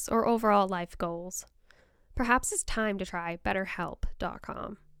happiness or overall life goals? Perhaps it's time to try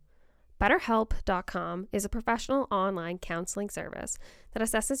BetterHelp.com. BetterHelp.com is a professional online counseling service that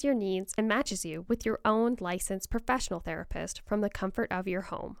assesses your needs and matches you with your own licensed professional therapist from the comfort of your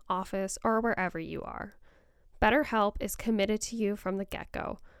home, office, or wherever you are. BetterHelp is committed to you from the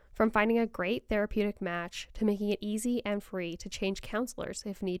get-go, from finding a great therapeutic match to making it easy and free to change counselors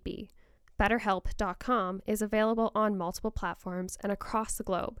if need be. BetterHelp.com is available on multiple platforms and across the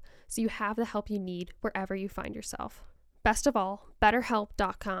globe, so you have the help you need wherever you find yourself. Best of all,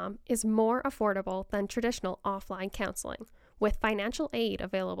 BetterHelp.com is more affordable than traditional offline counseling, with financial aid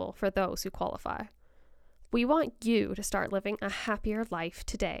available for those who qualify. We want you to start living a happier life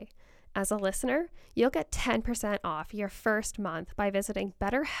today. As a listener, you'll get 10% off your first month by visiting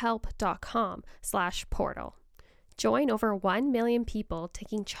BetterHelp.com/portal. Join over 1 million people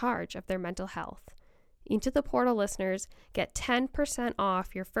taking charge of their mental health. Into the Portal listeners get 10%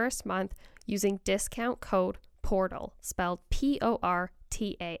 off your first month using discount code PORTAL, spelled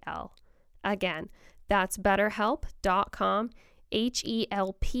PORTAL. Again, that's betterhelp.com,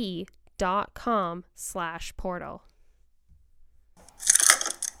 HELP.com/portal.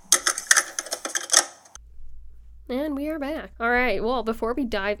 And we are back. All right, well, before we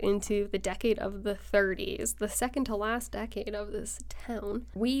dive into the decade of the 30s, the second to last decade of this town,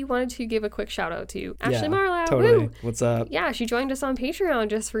 we wanted to give a quick shout out to Ashley Marlowe. Totally. Woo! What's up? Yeah, she joined us on Patreon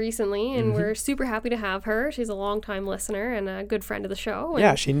just recently, and we're super happy to have her. She's a longtime listener and a good friend of the show.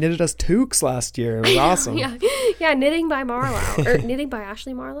 Yeah, she knitted us toques last year. It was awesome. Yeah, Knitting by Marlowe. Or Knitting by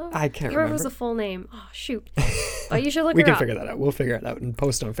Ashley Marlowe? I can't remember. What was the full name? Oh, shoot. But you should look her up. We can figure that out. We'll figure it out and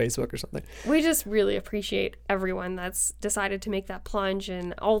post on Facebook or something. We just really appreciate everyone that's decided to make that plunge,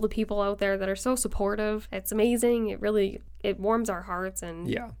 and all the people out there that are so supportive. It's amazing. It warms our hearts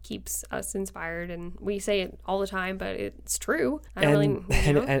and keeps us inspired, and we say it all the time, but it's true. And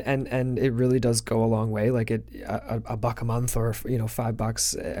it really does go a long way. Like a buck a month, or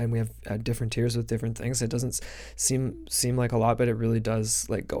 $5, and we have different tiers with different things. It doesn't seem like a lot, but it really does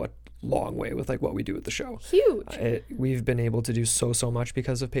like go a long way with like what we do with the show. Huge. We've been able to do so much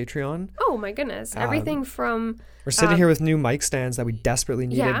because of Patreon. Oh my goodness. Everything from we're sitting here with new mic stands that we desperately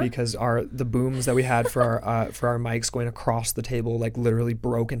needed because the booms that we had for our mics going across the table like literally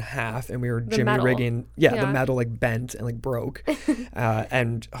broke in half, and we were jimmy rigging the metal like bent and like broke.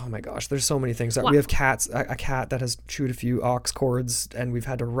 And oh my gosh, there's so many things that we have a cat that has chewed a few aux cords, and we've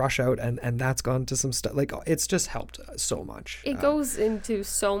had to rush out, and that's gone to some stuff. Like it's just helped so much. It goes into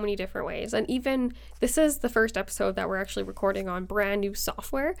so many different ways, and even this is the first episode that we're actually recording on brand new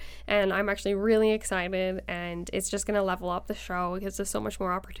software, and I'm actually really excited, and it's just going to level up the show because there's so much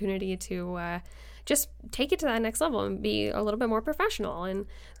more opportunity to just take it to that next level and be a little bit more professional. And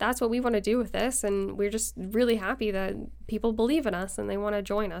that's what we want to do with this, and we're just really happy that people believe in us and they want to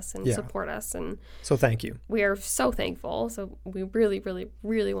join us and support us, and so thank you. We are so thankful. So we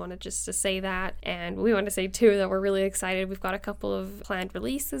really wanted just to say that, and we want to say too that we're really excited. We've got a couple of planned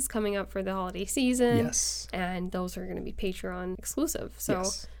releases coming up for the holiday season, and those are going to be Patreon exclusive, so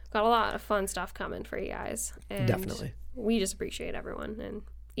got a lot of fun stuff coming for you guys, and definitely we just appreciate everyone. And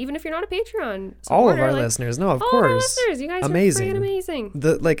even if you're not a Patreon supporter, all of our listeners, of course, our listeners, you guys amazing. Are freaking amazing.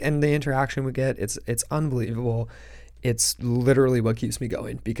 And the interaction we get, it's unbelievable. It's literally what keeps me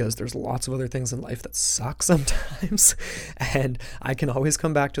going, because there's lots of other things in life that suck sometimes, and I can always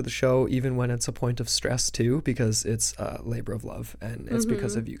come back to the show even when it's a point of stress too, because it's a labor of love, and it's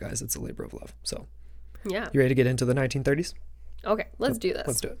because of you guys. It's a labor of love. So you ready to get into the 1930s? Okay, let's do this.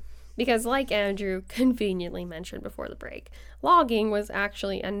 Let's do it. Because like Andrew conveniently mentioned before the break, logging was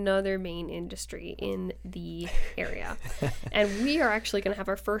actually another main industry in the area. And we are actually going to have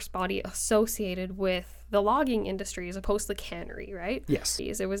our first body associated with the logging industry as opposed to the cannery, right? Yes. It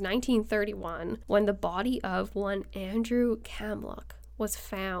was 1931 when the body of one Andrew Camlock was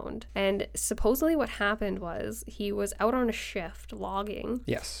found. And supposedly what happened was he was out on a shift logging.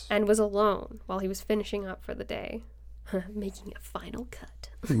 Yes. And was alone while he was finishing up for the day. Making a final cut.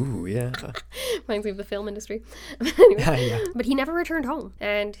 Ooh, yeah. Reminds me of the film industry. Anyway, yeah. But he never returned home,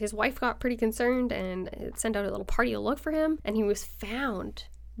 and his wife got pretty concerned and sent out a little party to look for him, and he was found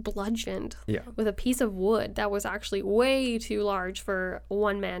bludgeoned with a piece of wood that was actually way too large for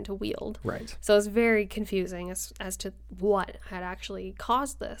one man to wield. Right. So it's very confusing as to what had actually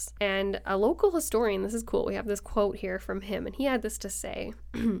caused this. And a local historian, this is cool, we have this quote here from him, and he had this to say,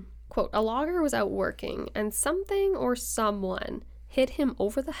 quote, "A logger was out working, and something or someone hit him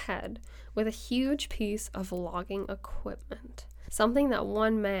over the head with a huge piece of logging equipment. Something that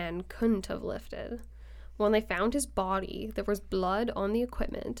one man couldn't have lifted. When they found his body, there was blood on the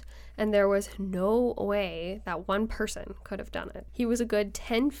equipment, and there was no way that one person could have done it. He was a good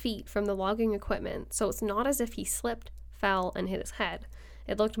 10 feet from the logging equipment, so it's not as if he slipped, fell, and hit his head.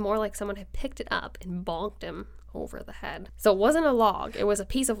 It looked more like someone had picked it up and bonked him over the head." So it wasn't a log, it was a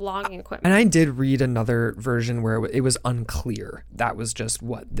piece of logging equipment. And I did read another version where it was unclear. That was just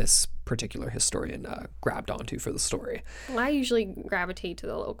what this particular historian grabbed onto for the story. Well, I usually gravitate to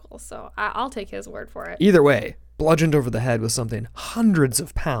the locals, so I'll take his word for it. Either way, bludgeoned over the head with something hundreds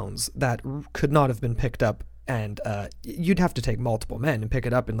of pounds that could not have been picked up. And you'd have to take multiple men and pick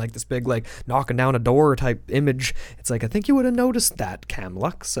it up in like this big, like knocking down a door type image. It's like, I think you would have noticed that,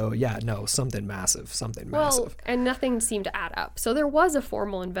 Camluck. So yeah, no, something massive. Well, and nothing seemed to add up. So there was a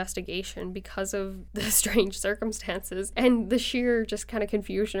formal investigation because of the strange circumstances and the sheer just kind of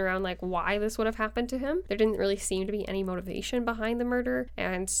confusion around like why this would have happened to him. There didn't really seem to be any motivation behind the murder.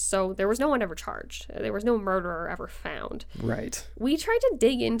 And so there was no one ever charged. There was no murderer ever found. Right. We tried to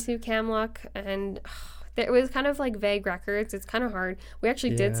dig into Camluck, and it was kind of like vague records. It's kind of hard. We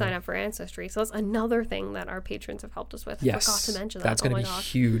actually did sign up for Ancestry. So that's another thing that our patrons have helped us with. Yes. I forgot to mention that. That's going to be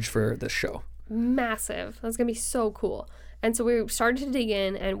huge for this show. Massive. That's going to be so cool. And so we started to dig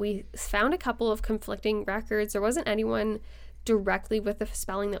in, and we found a couple of conflicting records. There wasn't anyone directly with the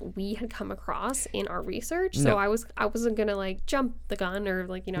spelling that we had come across in our research. So I wasn't gonna like jump the gun or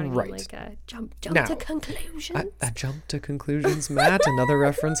like, you know what I mean? Like jump now, to conclusions. A jump to conclusions, Matt. Another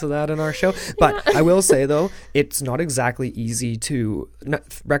reference to that in our show. But I will say though, it's not exactly easy to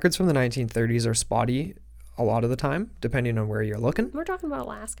records from the 1930s are spotty a lot of the time, depending on where you're looking. We're talking about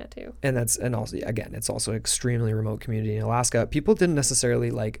Alaska too. And also, again, it's also an extremely remote community in Alaska. People didn't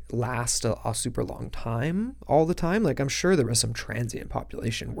necessarily like last a super long time all the time. Like I'm sure there was some transient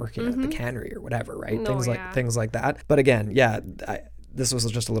population working at the cannery or whatever, right? Things like that. But again, this was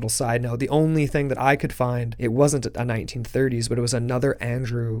just a little side note. The only thing that I could find, it wasn't a 1930s, but it was another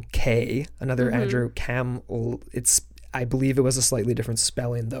Andrew K, Andrew Cam. I believe it was a slightly different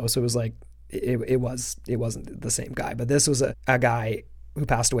spelling though. So it was like, it wasn't the same guy, but this was a guy who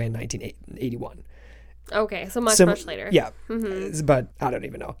passed away in 1981. Okay, so much later. Yeah, but I don't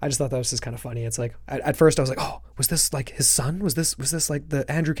even know. I just thought that was just kind of funny. It's like at first I was like, oh, was this like his son? Was this like the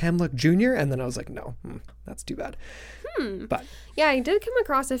Andrew Camluck Jr.? And then I was like, no, that's too bad. But yeah, I did come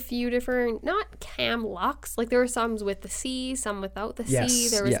across a few different, not Camlucks. Like there were some with the C, some without the C.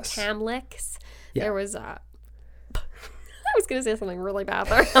 There was Camlicks. Yeah. There was I was going to say something really bad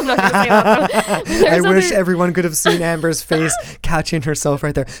there. I'm not going to say that. I wish everyone could have seen Amber's face catching herself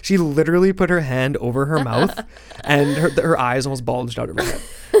right there. She literally put her hand over her mouth and her eyes almost bulged out of her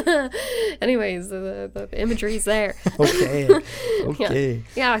head. Anyways, the imagery's there. Okay.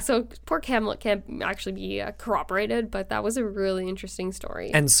 Yeah, so poor Camluck can't actually be corroborated, but that was a really interesting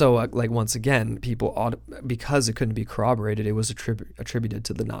story. And so, like, once again, people, because it couldn't be corroborated, it was attributed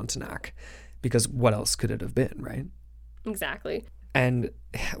to the Nantinak. Because what else could it have been, right? Exactly. And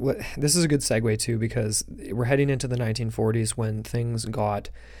this is a good segue too, because we're heading into the 1940s when things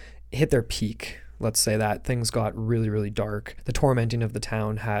hit their peak. Let's say that things got really, really dark. The tormenting of the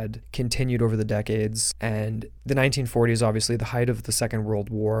town had continued over the decades, and the 1940s, obviously the height of the Second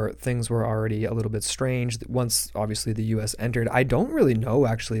World War, things were already a little bit strange. Once obviously the US entered, I don't really know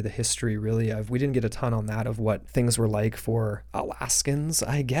actually the history really of, we didn't get a ton on that of what things were like for Alaskans,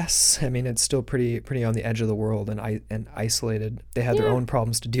 I guess. I mean, it's still pretty on the edge of the world and isolated. They had their own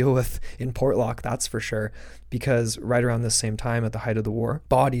problems to deal with in Portlock, that's for sure. Because right around the same time at the height of the war,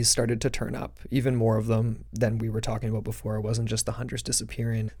 bodies started to turn up, even more of them than we were talking about before. It wasn't just the hunters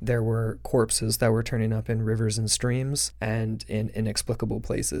disappearing. There were corpses that were turning up in rivers and streams and in inexplicable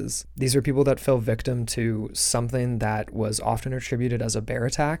places. These are people that fell victim to something that was often attributed as a bear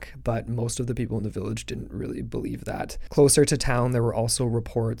attack, but most of the people in the village didn't really believe that. Closer to town, there were also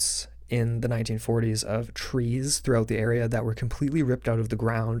reports in the 1940s of trees throughout the area that were completely ripped out of the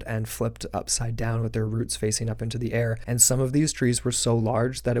ground and flipped upside down with their roots facing up into the air. And some of these trees were so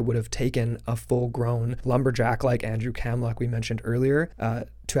large that it would have taken a full-grown lumberjack like Andrew Camluck we mentioned earlier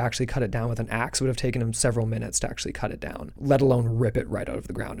to actually cut it down with an axe. It would have taken him several minutes to actually cut it down, let alone rip it right out of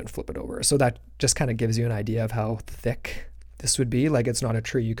the ground and flip it over. So that just kind of gives you an idea of how thick this would be. Like, it's not a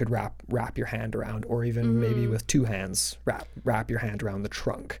tree you could wrap your hand around, or even maybe with two hands wrap your hand around the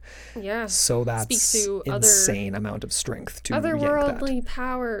trunk. Yeah. So that's speaks to insane amount of strength to otherworldly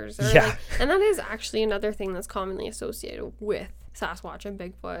powers. And that is actually another thing that's commonly associated with Sasquatch and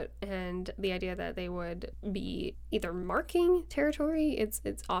Bigfoot, and the idea that they would be either marking territory. It's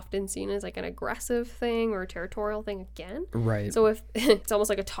often seen as like an aggressive thing or a territorial thing again. Right. So if it's almost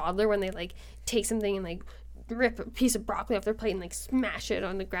like a toddler when they like take something and like rip a piece of broccoli off their plate and like smash it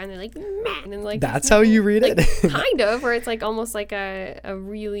on the ground, they're like, man, and like that's how you read like, it. Kind of, where it's like almost like a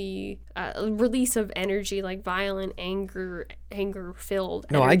really release of energy, like violent anger filled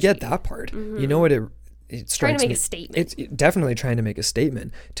no energy. I get that part. You know what, it strikes trying to make me, a statement. It's definitely trying to make a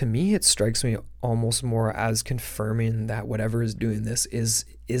statement. To me, it strikes me almost more as confirming that whatever is doing this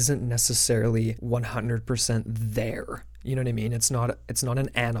isn't necessarily 100% there. You know what I mean? It's not an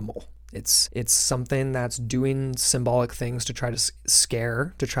animal. It's something that's doing symbolic things to try to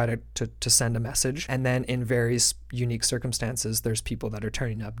scare, to try to send a message. And then in various unique circumstances, there's people that are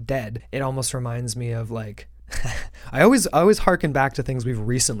turning up dead. It almost reminds me of like, I always harken back to things we've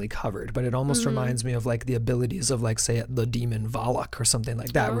recently covered, but it almost reminds me of like the abilities of like, say, the demon Valak or something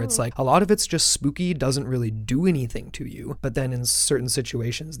like that, where it's like a lot of it's just spooky, doesn't really do anything to you. But then in certain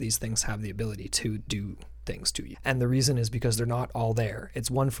situations, these things have the ability to do things to you. And the reason is because they're not all there. It's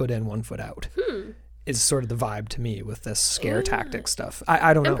 1 foot in, 1 foot out. Is sort of the vibe to me with this scare tactic stuff.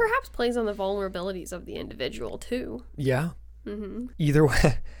 I don't know. And perhaps plays on the vulnerabilities of the individual too. Yeah. Either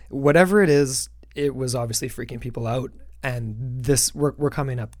way, whatever it is, it was obviously freaking people out, and this we're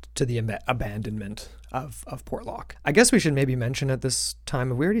coming up to the abandonment of Portlock. I guess we should maybe mention at this time,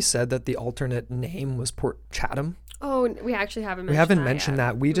 we already said that the alternate name was Port Chatham. Oh, we actually haven't mentioned that. We haven't mentioned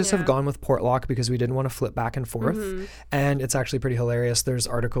that. We just have gone with Portlock because we didn't want to flip back and forth. And it's actually pretty hilarious. There's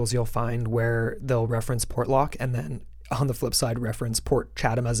articles you'll find where they'll reference Portlock and then on the flip side reference Port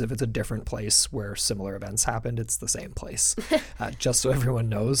Chatham as if it's a different place where similar events happened. It's the same place, just so everyone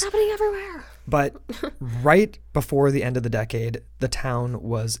knows. Happening everywhere. But right before the end of the decade, the town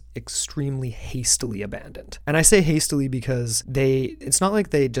was extremely hastily abandoned. And I say hastily because it's not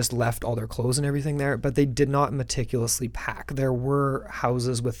like they just left all their clothes and everything there, but they did not meticulously pack. There were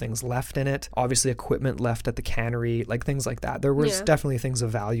houses with things left in it, obviously equipment left at the cannery, like things like that. There was definitely things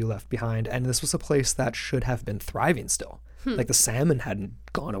of value left behind. And this was a place that should have been thriving still. Like the salmon hadn't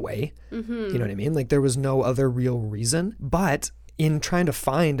gone away. You know what I mean? Like there was no other real reason. But in trying to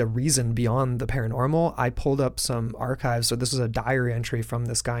find a reason beyond the paranormal, I pulled up some archives. So this is a diary entry from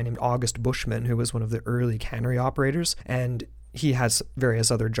this guy named August Bushman, who was one of the early cannery operators. And he has various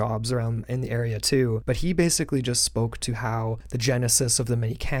other jobs around in the area too, but he basically just spoke to how the genesis of the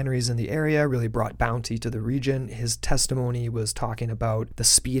many canneries in the area really brought bounty to the region. His testimony was talking about the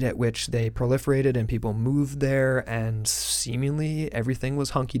speed at which they proliferated and people moved there, and seemingly everything was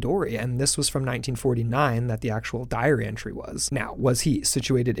hunky-dory. And this was from 1949 that the actual diary entry was. Now, was he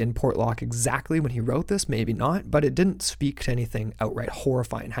situated in Portlock exactly when he wrote this? Maybe not, but it didn't speak to anything outright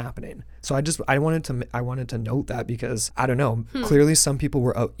horrifying happening. So I wanted to note that because, I don't know, clearly some people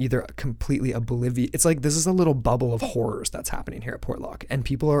were either completely oblivious. It's like this is a little bubble of horrors that's happening here at Portlock, and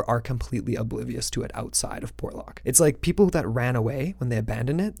people are completely oblivious to it outside of Portlock. It's like people that ran away when they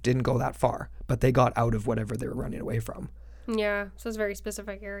abandoned it didn't go that far, but they got out of whatever they were running away from. Yeah, so it's a very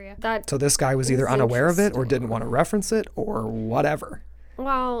specific area. So this guy was either unaware of it or didn't want to reference it or whatever.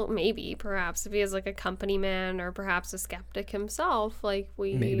 Well, maybe, perhaps, if he is like a company man or perhaps a skeptic himself, like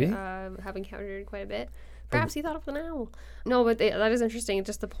we have encountered quite a bit. Perhaps he thought of an owl. No, but that is interesting.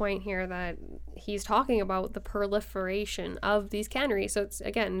 Just the point here that he's talking about the proliferation of these canneries. So it's,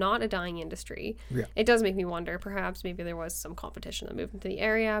 again, not a dying industry. Yeah. It does make me wonder, perhaps maybe there was some competition that moved into the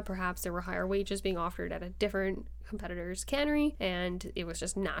area. Perhaps there were higher wages being offered at a different competitor's cannery, and it was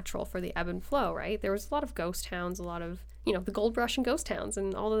just natural for the ebb and flow, right? There was a lot of ghost towns, a lot of, the gold rush and ghost towns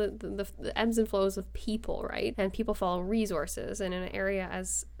and all the ebbs and flows of people, right? And people follow resources. And in an area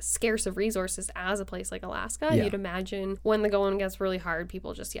as scarce of resources as a place like Alaska, you'd imagine when the going gets really hard,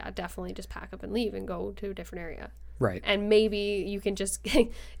 people just, definitely just pack up and leave and go to a different area. Right. And maybe you can just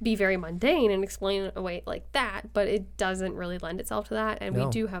be very mundane and explain it away like that, but it doesn't really lend itself to that. And we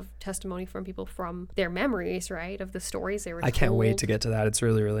do have testimony from people from their memories, right, of the stories they were told. I can't wait to get to that. It's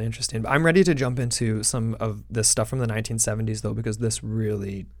really, really interesting. But I'm ready to jump into some of this stuff from the 1970s, though, because this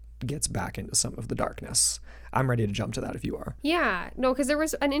really gets back into some of the darkness. I'm ready to jump to that if you are. Yeah, no, because there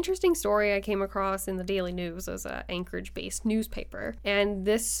was an interesting story I came across in the Daily News as an Anchorage-based newspaper, and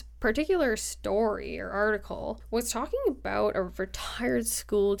this particular story or article was talking about a retired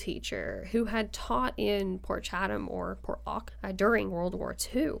school teacher who had taught in Port Chatham or Portlock during World War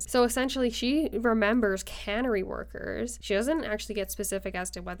II. So essentially she remembers cannery workers. She doesn't actually get specific as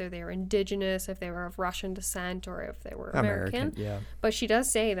to whether they were indigenous, if they were of Russian descent, or if they were American. Yeah. But she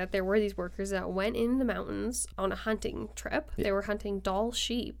does say that there were these workers that went in the mountains on a hunting trip. Yeah. They were hunting Dall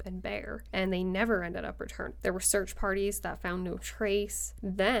sheep and bear, and they never ended up returning. There were search parties that found no trace.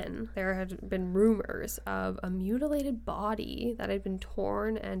 Then there had been rumors of a mutilated body that had been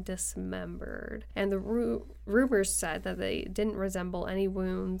torn and dismembered. And the rumors said that they didn't resemble any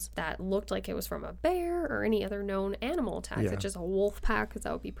wounds that looked like it was from a bear or any other known animal attack, such as a wolf pack, because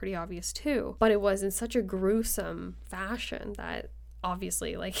that would be pretty obvious too. But it was in such a gruesome fashion that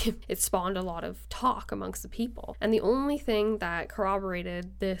obviously, like, it spawned a lot of talk amongst the people. And the only thing that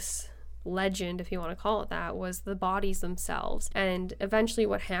corroborated this legend, if you want to call it that, was the bodies themselves. And eventually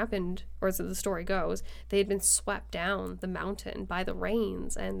what happened, or as the story goes, they had been swept down the mountain by the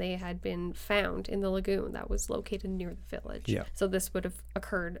rains, and they had been found in the lagoon that was located near the village. Yeah. So this would have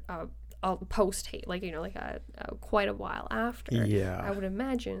occurred post-hate, like, you know, like quite a while after. Yeah. I would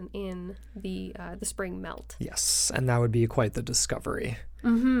imagine in the spring melt. Yes, and that would be quite the discovery.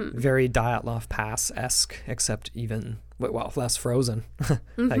 Mm-hmm. Very Dyatlov Pass-esque, except even, well, less frozen,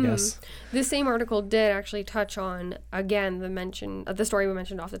 I guess. This same article did actually touch on, again, the story we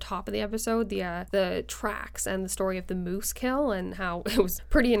mentioned off the top of the episode, the tracks and the story of the moose kill, and how it was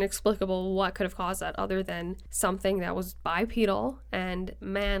pretty inexplicable what could have caused that other than something that was bipedal and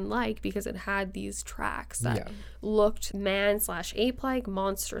man-like, because it had these tracks that looked man/ape-like,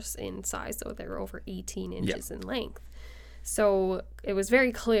 monstrous in size, so they were over 18 inches in length. So it was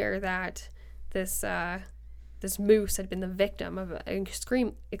very clear that this moose had been the victim of an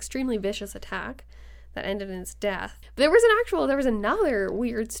extremely vicious attack that ended in its death. But there was another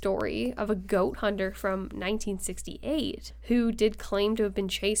weird story of a goat hunter from 1968 who did claim to have been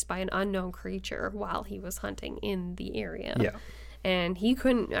chased by an unknown creature while he was hunting in the area. Yeah. And he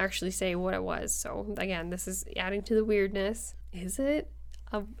couldn't actually say what it was. So again, this is adding to the weirdness. Is it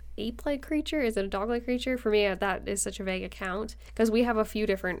a ape-like creature? Is it a dog-like creature? For me, that is such a vague account, because we have a few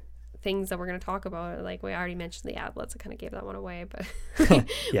different things that we're going to talk about. Like, we already mentioned the adlets. I kind of gave that one away, but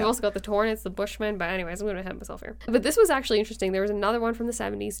we've also got the tornets, the bushmen. But anyways, I'm going to hit myself here. But this was actually interesting. There was another one from the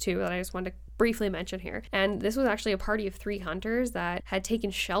 70s too that I just wanted to briefly mention here. And this was actually a party of 3 hunters that had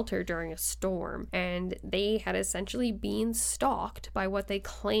taken shelter during a storm, and they had essentially been stalked by what they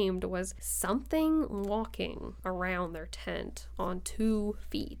claimed was something walking around their tent on 2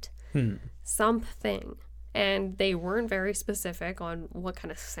 feet. Something. And they weren't very specific on what kind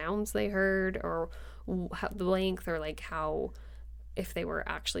of sounds they heard, or the length, or like how, if they were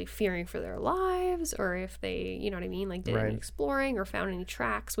actually fearing for their lives, or if they, you know what I mean, like did any exploring or found any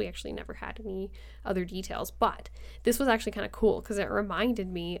tracks. We actually never had any other details, but this was actually kind of cool because it reminded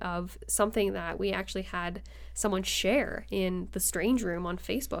me of something that we actually had someone share in the Strange Room on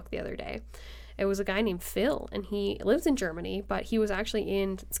Facebook the other day. It was a guy named Phil, and he lives in Germany, but he was actually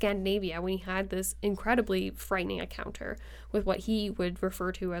in Scandinavia when he had this incredibly frightening encounter with what he would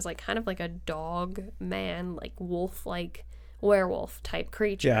refer to as like kind of like a dog man, like wolf-like werewolf type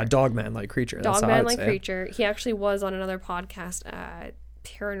creature. Yeah, dogman-like creature. Dogman-like creature. He actually was on another podcast,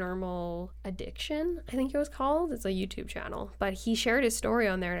 Paranormal Addiction, I think it was called. It's a YouTube channel, but he shared his story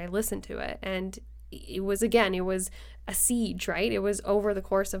on there, and I listened to it, and it was a siege, right? It was over the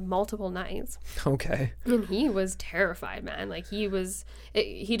course of multiple nights. Okay. And he was terrified, man. Like, he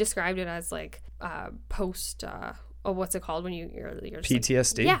described it as like post what's it called when you're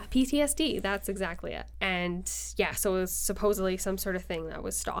PTSD? Like, yeah, PTSD. That's exactly it. And yeah, so it was supposedly some sort of thing that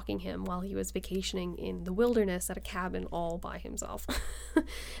was stalking him while he was vacationing in the wilderness at a cabin all by himself.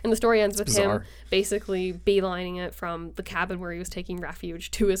 And the story ends with him basically beelining it from the cabin where he was taking refuge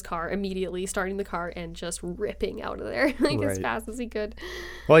to his car, immediately starting the car and just ripping out of there as fast as he could.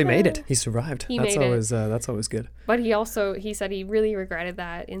 Well, he made it. He survived. That's always good. But he said he really regretted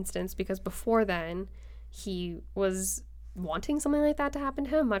that instance, because before then he was wanting something like that to happen to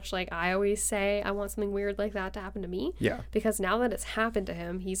him, much like I always say I want something weird like that to happen to me. Yeah. Because now that it's happened to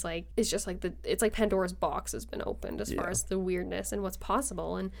him, he's like, it's just like it's like Pandora's box has been opened as far as the weirdness and what's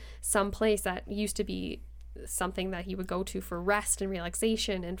possible. And some place that used to be something that he would go to for rest and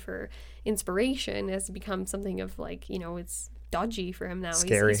relaxation and for inspiration has become something of like, you know, it's dodgy for him now.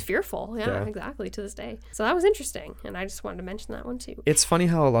 Scary. He's fearful. Yeah, exactly, to this day. So that was interesting, and I just wanted to mention that one too. It's funny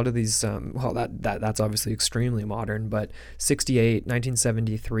how a lot of these, that's obviously extremely modern, but 68,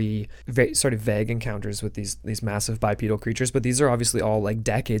 1973, sort of vague encounters with these massive bipedal creatures, but these are obviously all like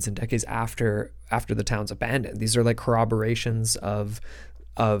decades and decades after the town's abandoned. These are like corroborations of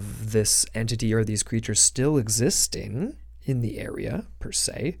this entity or these creatures still existing in the area per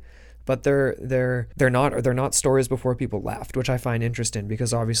se, but they're not stories before people left, which I find interesting,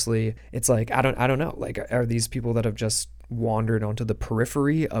 because obviously it's like I don't know, like, are these people that have just wandered onto the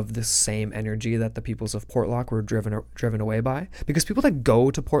periphery of the same energy that the peoples of Portlock were driven away by? Because people that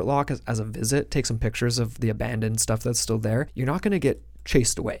go to Portlock as a visit, take some pictures of the abandoned stuff that's still there, you're not going to get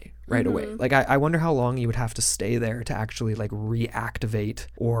chased away right away. Like, I wonder how long you would have to stay there to actually like reactivate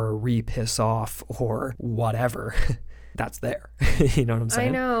or re-piss off or whatever that's there. You know what I'm saying?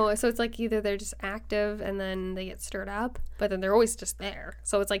 I know. So it's like either they're just active and then they get stirred up, but then they're always just there.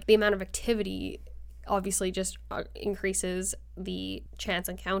 So it's like the amount of activity obviously just increases the chance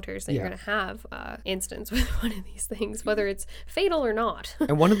encounters that you're going to have instance with one of these things, whether it's fatal or not.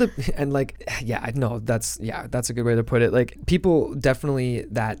 And that's a good way to put it. Like, people definitely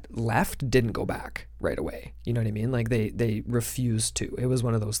that left didn't go back right away. You know what I mean? Like, they refused to. It was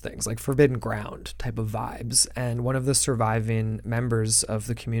one of those things, like forbidden ground type of vibes. And one of the surviving members of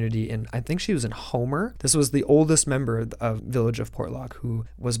the community, and I think she was in Homer. This was the oldest member of village of Portlock, who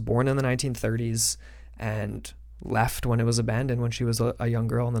was born in the 1930s and left when it was abandoned when she was a young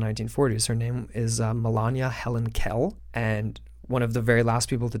girl in the 1940s. Her name is Melania Helen Kell, and one of the very last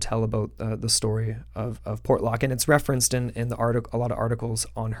people to tell about the story of Portlock. And it's referenced in the article, a lot of articles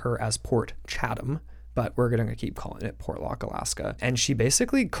on her as Port Chatham, but we're going to keep calling it Portlock, Alaska. And she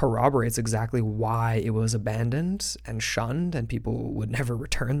basically corroborates exactly why it was abandoned and shunned and people would never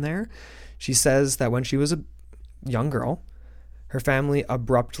return there. She says that when she was a young girl, her family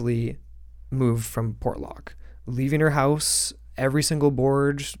abruptly moved from Portlock, leaving her house, every single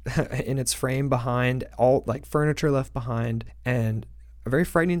board in its frame behind, all like furniture left behind, and a very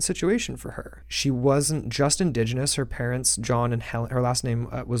frightening situation for her. She wasn't just Indigenous. Her parents, John and Helen, her last name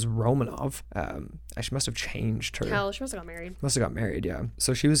was Romanov. She must have changed her. Hell, she must have got married. Must have got married, yeah.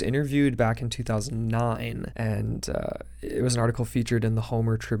 So she was interviewed back in 2009, and it was an article featured in the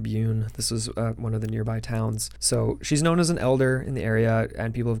Homer Tribune. This was one of the nearby towns. So she's known as an elder in the area,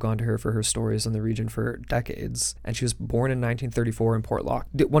 and people have gone to her for her stories in the region for decades. And she was born in 1934 in Portlock,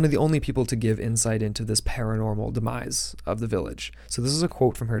 one of the only people to give insight into this paranormal demise of the village. So this is a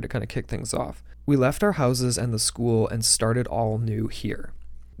quote from her to kind of kick things off. "We left our houses and the school and started all new here.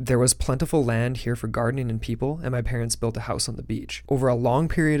 There was plentiful land here for gardening and people, and my parents built a house on the beach. Over a long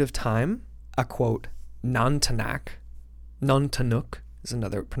period of time, a quote, Nantanuk is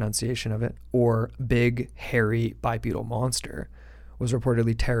another pronunciation of it, or big, hairy, bipedal monster, was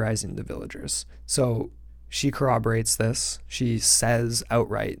reportedly terrorizing the villagers." So she corroborates this. She says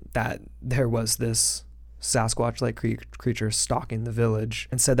outright that there was this Sasquatch-like creature stalking the village,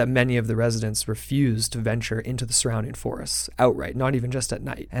 and said that many of the residents refused to venture into the surrounding forests outright, not even just at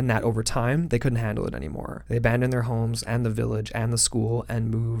night, and that over time they couldn't handle it anymore. They abandoned their homes and the village and the school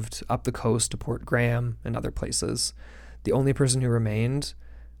and moved up the coast to Port Graham and other places. The only person who remained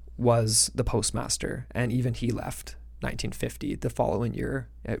was the postmaster, and even he left 1950. The following year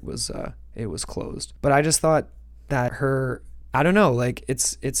it was closed. But I just thought that I don't know, like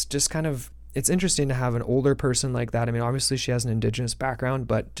it's just kind of, it's interesting to have an older person like that. I mean, obviously she has an Indigenous background,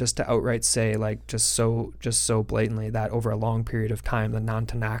 but just to outright say, like, just so blatantly that over a long period of time, the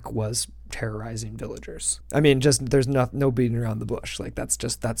Nantanuk was terrorizing villagers. I mean, just there's no beating around the bush. Like, that's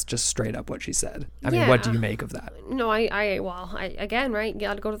just straight up what she said. I mean, what do you make of that? No, I again, right, you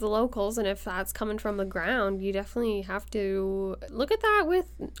got to go to the locals, and if that's coming from the ground, you definitely have to look at that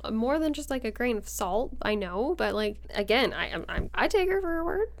with more than just like a grain of salt. I know, but like, again, I take her for her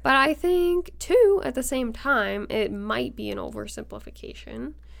word, but I think too at the same time it might be an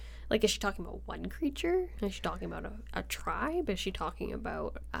oversimplification. Like, is she talking about one creature? Is she talking about a tribe? Is she talking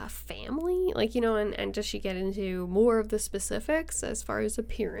about a family? Like, you know, and does she get into more of the specifics as far as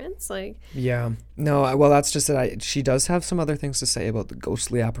appearance? Like, yeah. No, well, that's just it. She does have some other things to say about the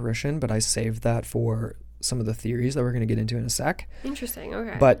ghostly apparition, but I saved that for some of the theories that we're going to get into in a sec. Interesting,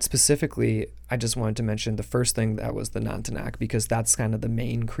 okay. But specifically, I just wanted to mention the first thing that was the Nantanuk, because that's kind of the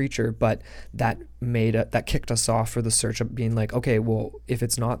main creature, but that kicked us off for the search of being like, okay, well, if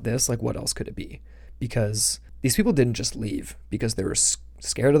it's not this, like, what else could it be? Because these people didn't just leave because they were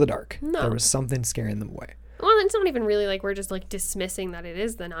scared of the dark. No. There was something scaring them away. Well, it's not even really like we're just like dismissing that it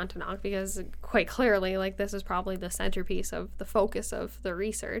is the Nantinak, because quite clearly like this is probably the centerpiece of the focus of the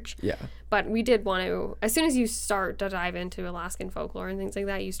research. Yeah. But we did want to, as soon as you start to dive into Alaskan folklore and things like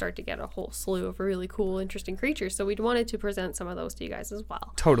that, you start to get a whole slew of really cool, interesting creatures. So we wanted to present some of those to you guys as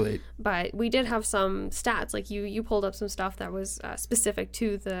well. Totally. But we did have some stats. Like you pulled up some stuff that was specific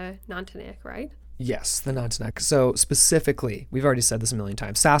to the Nantinak, right? Yes, the Nantinak. So specifically, we've already said this a million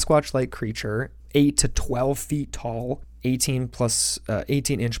times, Sasquatch-like creature, 8 to 12 feet tall,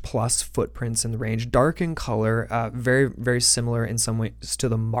 18-inch plus footprints in the range, dark in color, very, very similar in some ways to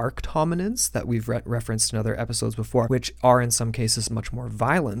the marked hominids that we've referenced in other episodes before, which are in some cases much more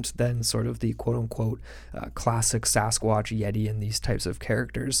violent than sort of the quote-unquote classic Sasquatch, Yeti, and these types of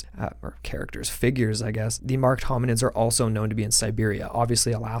figures, I guess. The marked hominids are also known to be in Siberia.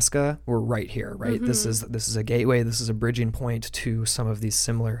 Obviously, Alaska, we're right here, right? Mm-hmm. This is a gateway. This is a bridging point to some of these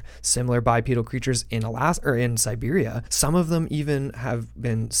similar bipedal creatures in Alaska or in Siberia. Some of them even have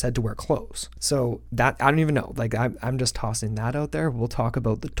been said to wear clothes. So that, I don't even know. Like, I'm just tossing that out there. We'll talk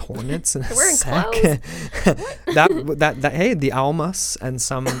about the tornits in a sec. Hey, the almas and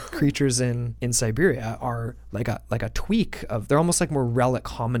some creatures in Siberia are like a tweak of, they're almost like more relic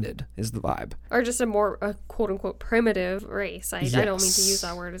hominid is the vibe. Or just a quote unquote primitive race. I don't mean to use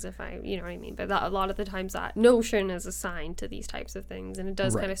that word as if you know what I mean, but a lot of the times that notion is assigned to these types of things, and it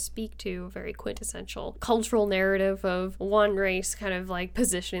does kind of speak to a very quintessential cultural narrative of one race kind of like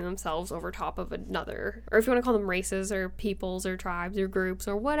positioning themselves over top of another, or if you want to call them races or peoples or tribes or groups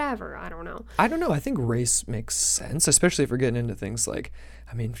or whatever. I don't know. I think race makes sense, especially if we're getting into things like,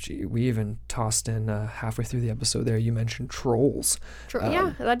 I mean, we even tossed in halfway through the episode there, you mentioned trolls.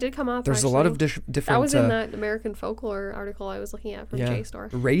 Yeah, that did come up. There's actually. A lot of different... That was in that American folklore article I was looking at from JSTOR.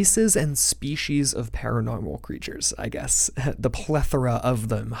 Races and species of paranormal creatures, I guess. The plethora of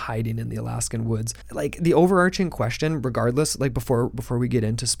them hiding in the Alaskan woods. Like, the overarching question, regardless, like before we get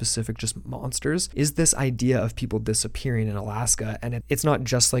into specific just monsters, is this idea of people disappearing in Alaska. And it's not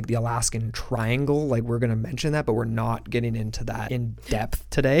just like the Alaskan triangle, like we're going to mention that, but we're not getting into that in depth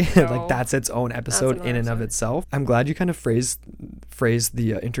today. No. Like, that's its own episode in and of itself. I'm glad you kind of phrased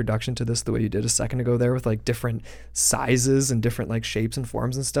the introduction to this the way you did a second ago there, with like different sizes and different like shapes and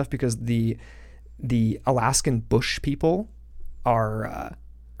forms and stuff, because the Alaskan bush people are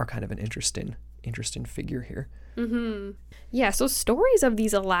kind of an interesting figure here. Mm-hmm. Yeah, so stories of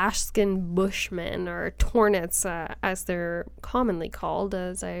these Alaskan bushmen, or tornits, as they're commonly called,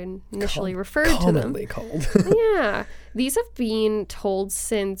 as I initially referred to them. Commonly called. Yeah, these have been told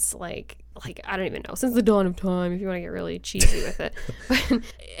since like I don't even know, since the dawn of time, if you want to get really cheesy with it. But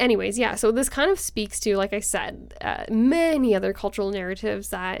anyways, yeah, so this kind of speaks to, like I said, many other cultural narratives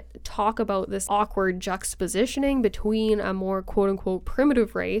that talk about this awkward juxtapositioning between a more quote-unquote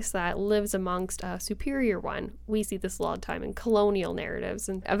primitive race that lives amongst a superior one. We see this a lot of time in colonial narratives,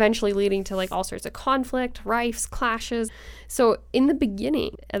 and eventually leading to like all sorts of conflict, rifts, clashes. So in the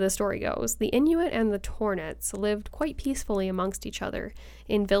beginning, as the story goes, the Inuit and the Tornets lived quite peacefully amongst each other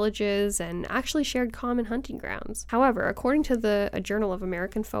in villages and actually shared common hunting grounds. However, according to the Journal of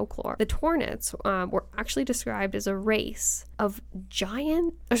American Folklore, the Tornets were actually described as a race of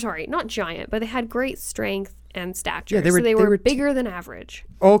not giant, but they had great strength and stature. Yeah, they were bigger than average.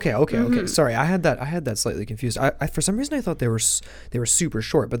 Okay. Sorry, I had that slightly confused. I for some reason I thought they were super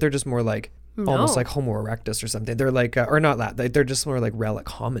short, but they're just more like almost like Homo erectus or something. They're like or not that. They're just more like relic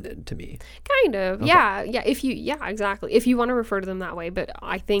hominid to me. Kind of. Okay. Yeah. Exactly. If you want to refer to them that way, but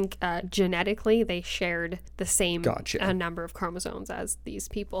I think genetically they shared the same number of chromosomes as these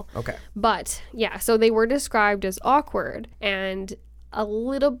people. Okay. But yeah, so they were described as awkward and a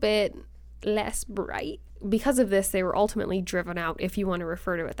little bit less bright. Because of this, they were ultimately driven out, if you want to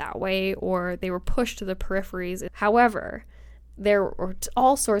refer to it that way, or they were pushed to the peripheries. However, there were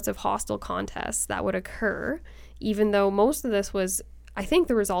all sorts of hostile contests that would occur, even though most of this was, I think,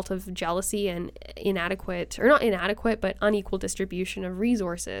 the result of jealousy and unequal distribution of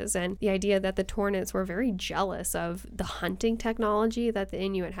resources, and the idea that the Tornets were very jealous of the hunting technology that the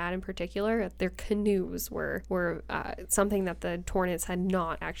Inuit had in particular. Their canoes were something that the Tornets had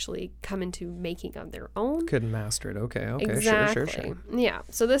not actually come into making of their own. Couldn't master it. Okay. Exactly. Sure. Yeah.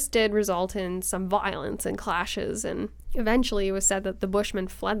 So this did result in some violence and clashes, and eventually it was said that the Bushmen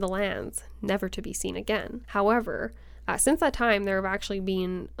fled the lands, never to be seen again. However, since that time, there have actually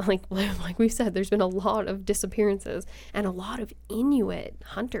been, like we said, there's been a lot of disappearances and a lot of Inuit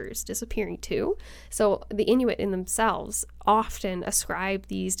hunters disappearing too. So the Inuit in themselves often ascribe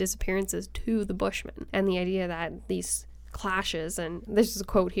these disappearances to the Bushmen, and the idea that these clashes. And this is a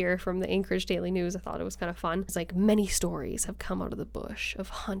quote here from the Anchorage Daily News. I thought it was kind of fun. It's like, many stories have come out of the bush of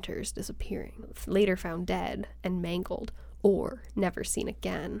hunters disappearing, later found dead and mangled, or never seen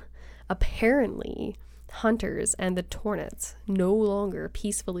again. Apparently, hunters and the Tornets no longer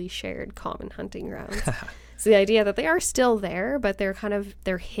peacefully shared common hunting grounds. So the idea that they are still there, but they're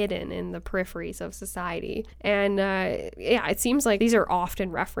hidden in the peripheries of society. And it seems like these are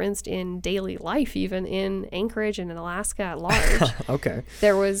often referenced in daily life, even in Anchorage and in Alaska at large. Okay.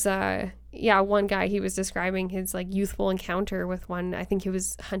 There was one guy, he was describing his like youthful encounter with one. I think he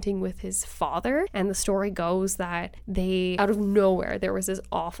was hunting with his father, and the story goes that they, out of nowhere, there was this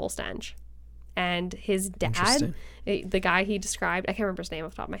awful stench. And his dad, the guy he described, I can't remember his name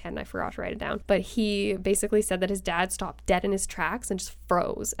off the top of my head and I forgot to write it down, but he basically said that his dad stopped dead in his tracks and just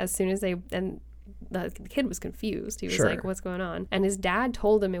froze as soon as and the kid was confused. He was like, what's going on? And his dad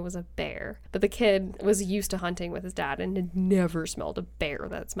told him it was a bear. But the kid was used to hunting with his dad and had never smelled a bear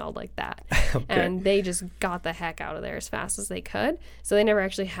that smelled like that. Okay. And they just got the heck out of there as fast as they could. So they never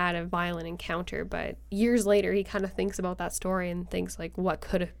actually had a violent encounter. But years later, he kind of thinks about that story and thinks, like, what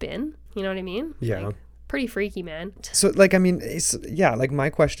could have been? You know what I mean? Yeah. Like, pretty freaky, man. So, like, I mean, like, my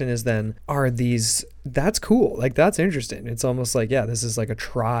question is then, are these, that's cool. Like, that's interesting. It's almost like, this is like a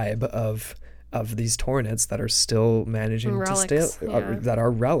tribe of these Tornets that are still managing relics, that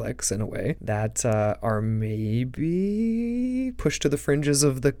are relics in a way, that are maybe pushed to the fringes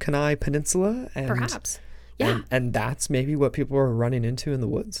of the Kenai Peninsula. And, perhaps. Yeah. And that's maybe what people are running into in the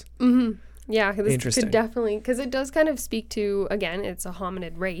woods. Mm-hmm. Yeah, this could definitely, because it does kind of speak to, again, it's a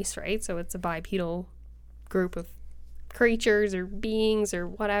hominid race, right? So it's a bipedal group of creatures or beings or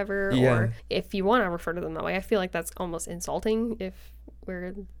whatever. Yeah. Or if you want to refer to them that way, I feel like that's almost insulting if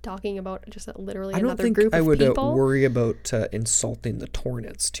we're talking about just literally another group of people. I don't think I would worry about insulting the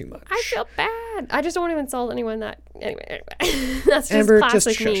Tornets too much. I feel bad. I just don't want to insult anyone that... Anyway. That's just Amber,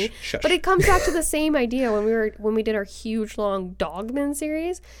 classic just me. Shush. But it comes back to the same idea when we did our huge, long Dogman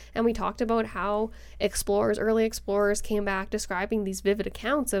series, and we talked about how early explorers came back describing these vivid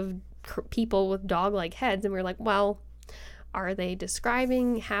accounts of people with dog-like heads, and we were like, well... Are they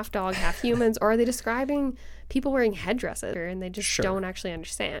describing half dog, half humans, or are they describing people wearing headdresses and they just don't actually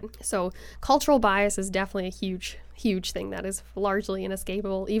understand? So cultural bias is definitely a huge, huge thing that is largely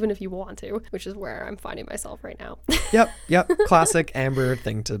inescapable, even if you want to, which is where I'm finding myself right now. Yep. Classic Amber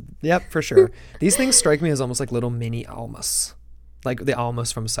thing for sure. These things strike me as almost like little mini Almas, like the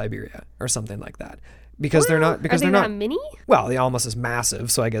Almas from Siberia or something like that. Because they're not mini? Well, the Almas is massive,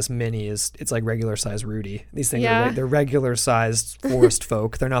 so I guess mini it's like regular size Rudy. These things they're regular sized forest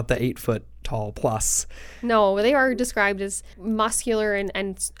folk. They're not the 8-foot tall plus. No, they are described as muscular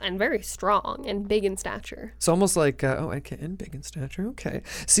and very strong and big in stature. It's almost like and big in stature. Okay.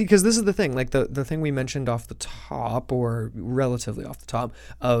 See, because this is the thing, like the thing we mentioned off the top, or relatively off the top,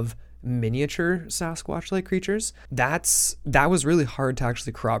 of miniature Sasquatch-like creatures, that was really hard to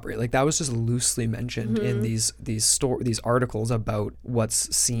actually corroborate. Like, that was just loosely mentioned in these articles about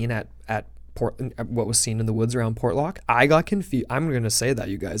what's seen at what was seen in the woods around Portlock. I got confused. I'm gonna say that,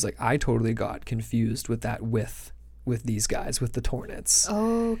 you guys, like, I totally got confused with that with these guys, with the Tornets.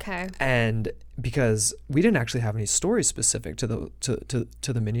 Oh, okay. And because we didn't actually have any stories specific to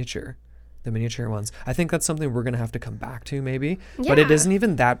the miniature ones. I think that's something we're going to have to come back to maybe. Yeah. But it isn't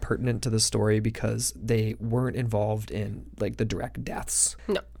even that pertinent to the story because they weren't involved in like the direct deaths.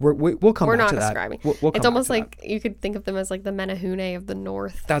 No. We'll come back to that. Describing. We'll it's almost like you could think of them as like the Menehune of the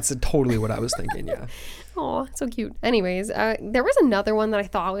north. That's totally what I was thinking, yeah. Oh, so cute. Anyways, there was another one that I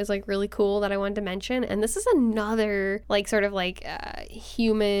thought was like really cool that I wanted to mention. And this is another like sort of like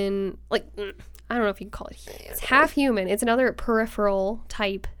human, like... I don't know if you can call it. It's half human. It's another peripheral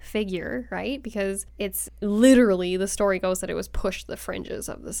type figure, right? Because it's literally, the story goes that it was pushed to the fringes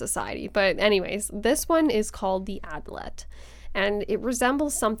of the society. But anyways, this one is called the Adlet. And it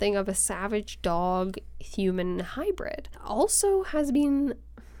resembles something of a savage dog human hybrid. Also has been,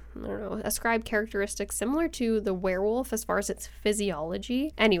 ascribed characteristics similar to the werewolf as far as its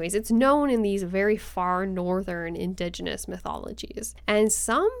physiology. Anyways, it's known in these very far northern indigenous mythologies. And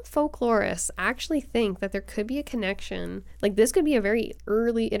some folklorists actually think that there could be a connection, like this could be a very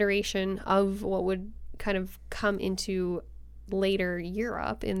early iteration of what would kind of come into later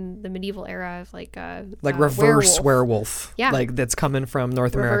Europe in the medieval era of like reverse werewolf. Yeah. Like that's coming from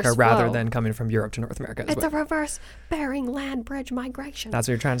North America rather than coming from Europe to North America. It's a reverse Bering land bridge migration. That's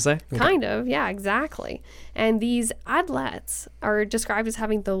what you're trying to say? Okay. Kind of, yeah, exactly. And these adlets are described as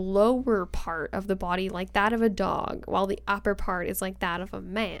having the lower part of the body like that of a dog, while the upper part is like that of a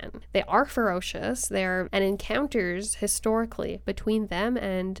man. They are ferocious. And encounters historically between them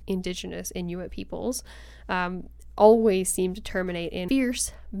and indigenous Inuit peoples always seem to terminate in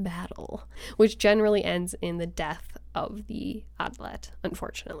fierce battle, which generally ends in the death of the Adlet,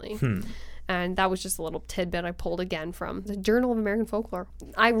 unfortunately. And that was just a little tidbit I pulled again from the Journal of American Folklore.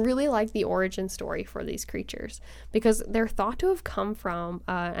 I really like the origin story for these creatures because they're thought to have come from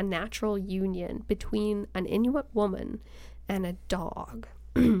a natural union between an Inuit woman and a dog.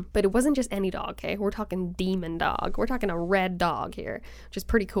 But it wasn't just any dog, okay? We're talking demon dog. We're talking a red dog here, which is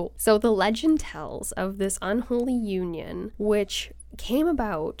pretty cool. So the legend tells of this unholy union, which came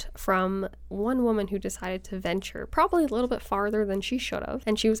about from one woman who decided to venture probably a little bit farther than she should have.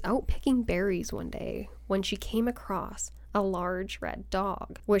 And she was out picking berries one day when she came across a large red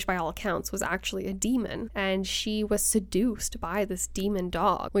dog, which by all accounts was actually a demon. And she was seduced by this demon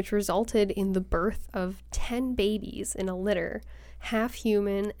dog, which resulted in the birth of 10 babies in a litter, half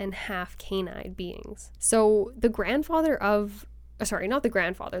human and half canine beings. So the grandfather of the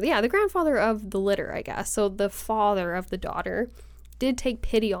grandfather of the litter, I guess. So the father of the daughter did take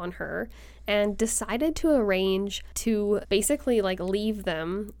pity on her and decided to arrange to basically like leave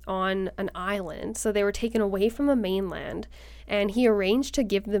them on an island. So they were taken away from the mainland, and he arranged to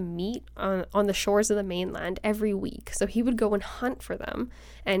give them meat on the shores of the mainland every week. So he would go and hunt for them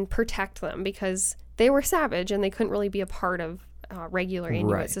and protect them because they were savage and they couldn't really be a part of regular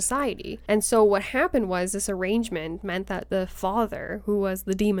Inuit society. And so what happened was this arrangement meant that the father, who was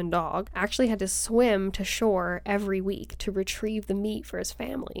the demon dog, actually had to swim to shore every week to retrieve the meat for his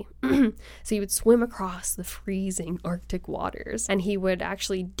family. So he would swim across the freezing Arctic waters, and he would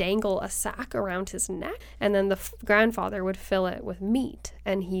actually dangle a sack around his neck, and then the grandfather would fill it with meat,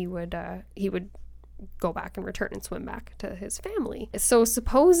 and he would go back and return and swim back to his family. So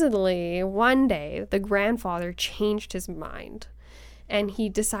supposedly one day the grandfather changed his mind, and he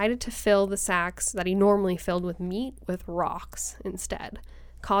decided to fill the sacks that he normally filled with meat with rocks instead,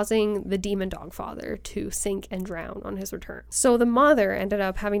 causing the demon dog father to sink and drown on his return. So the mother ended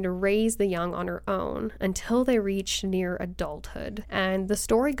up having to raise the young on her own until they reached near adulthood. And the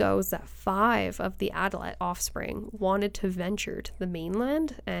story goes that 5 of the Adlet offspring wanted to venture to the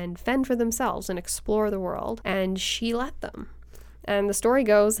mainland and fend for themselves and explore the world, and she let them. And the story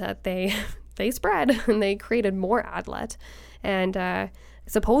goes that they spread and they created more Adlet and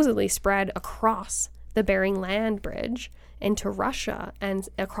supposedly spread across the Bering Land Bridge into Russia and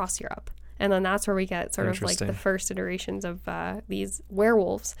across Europe. And then that's where we get sort of like the first iterations of these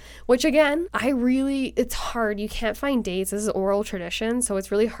werewolves, which again, it's hard. You can't find dates. This is oral tradition, so it's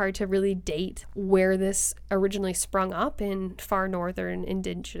really hard to really date where this originally sprung up in far northern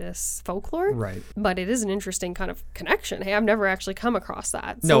indigenous folklore. Right. But it is an interesting kind of connection. Hey, I've never actually come across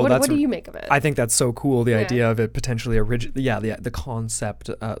that. So what do you make of it? I think that's so cool, the idea of it potentially the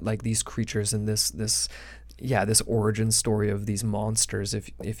concept, like these creatures and this origin story of these monsters,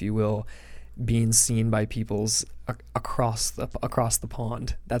 if you will, being seen by peoples across the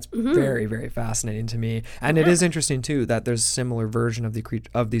pond. That's very, very fascinating to me. And it is interesting too that there's a similar version of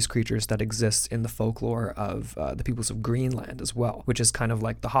these creatures that exists in the folklore of the peoples of Greenland as well, which is kind of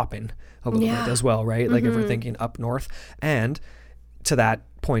like the hopping a little bit as well, right? Like if we're thinking up north. And to that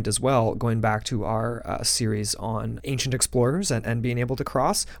point as well, going back to our series on ancient explorers and being able to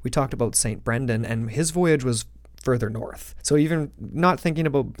cross, we talked about St. Brendan, and his voyage was further north. So even not thinking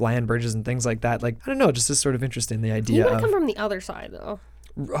about land bridges and things like that, like, I don't know, just is sort of interesting, the idea. You want to come from the other side, though.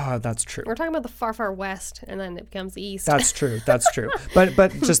 That's true. We're talking about the far, far west, and then it becomes the east. That's true.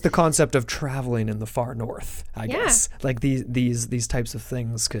 But just the concept of traveling in the far north, I guess. Like these types of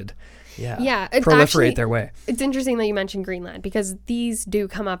things could proliferate their way. It's interesting that you mentioned Greenland, because these do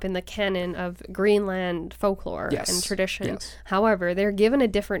come up in the canon of Greenland folklore and tradition. Yes. However, they're given a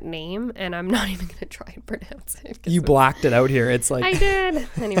different name, and I'm not even going to try and pronounce it. You blacked it out here. It's like I did.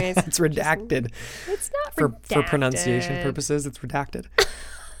 Anyways, it's redacted. It's not redacted. For pronunciation purposes, it's redacted.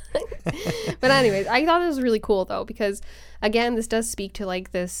 But anyways, I thought it was really cool though, because again, this does speak to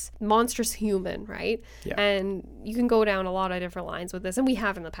like this monstrous human, right? Yeah. And you can go down a lot of different lines with this, and we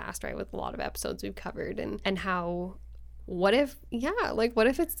have in the past, right, with a lot of episodes we've covered, and how what if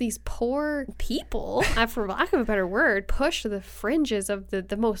it's these poor people, for lack of a better word, pushed to the fringes of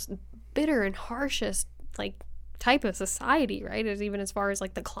the most bitter and harshest like type of society, right? Even as far as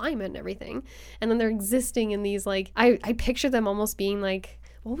like the climate and everything, and then they're existing in these like I picture them almost being like,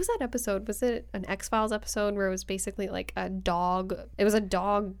 what was that episode? Was it an X-Files episode where it was basically like a dog? It was a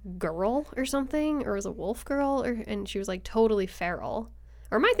dog girl or something, or it was a wolf girl, and she was like totally feral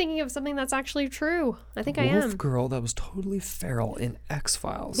Or am I thinking of something that's actually true? I think I am. Wolf girl that was totally feral in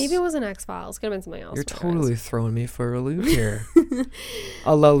X-Files. Maybe it wasn't X-Files. Could have been something else. You're totally throwing me for a loop here.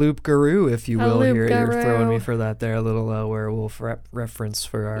 A la loop guru, if you will. Here, you're throwing me for that there. A little werewolf reference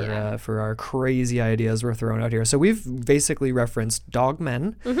for our crazy ideas we're throwing out here. So we've basically referenced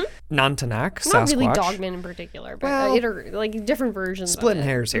dogmen, Nantinak, Sasquatch. Not really dogmen in particular, but like different versions. Splitting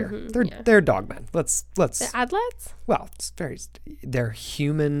hairs here. They're dogmen. Let's. The adlets? Well, they're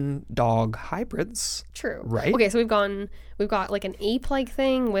human dog hybrids. True. Right. Okay, so we've got like an ape-like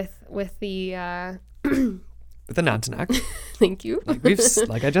thing with the with the Nantinak. Thank you.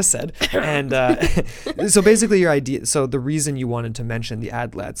 Like I just said. And so basically your idea, so the reason you wanted to mention the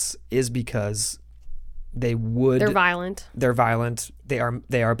adlets is because they're violent. They're violent. They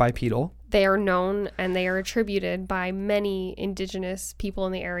are bipedal. They are known and they are attributed by many indigenous people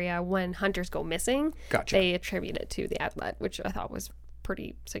in the area when hunters go missing. Gotcha. They attribute it to the adlet, which I thought was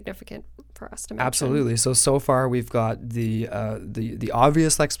pretty significant for us to mention. Absolutely. So far we've got the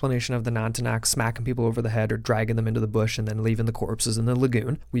obvious explanation of the Nantinak smacking people over the head or dragging them into the bush and then leaving the corpses in the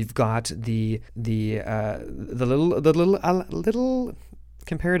lagoon. We've got the little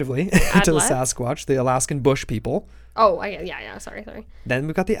comparatively to the Sasquatch, the Alaskan bush people. Oh, yeah. Sorry. Then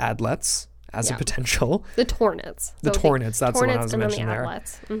we've got the adlets as a potential. The Tornets. That's the one I was mentioning there.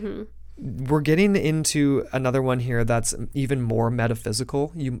 Mm-hmm. We're getting into another one here that's even more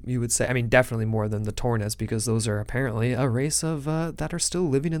metaphysical, you would say. I mean, definitely more than the Tornets, because those are apparently a race of that are still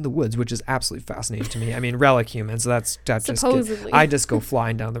living in the woods, which is absolutely fascinating to me. I mean, relic humans, I just go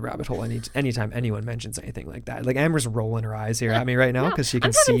flying down the rabbit hole anytime anyone mentions anything like that. Like Amber's rolling her eyes here at me right now because she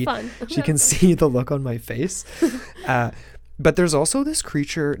can see the look on my face. But there's also this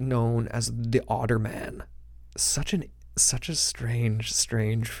creature known as the Otter Man. Such a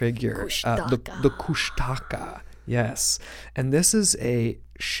strange figure. The Kushtaka. Yes. And this is a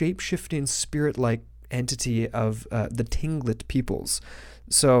shape-shifting spirit-like entity of the Tlingit peoples.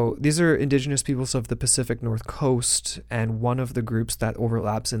 So these are indigenous peoples of the Pacific North Coast, and one of the groups that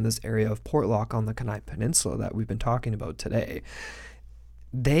overlaps in this area of Portlock on the Kenai Peninsula that we've been talking about today.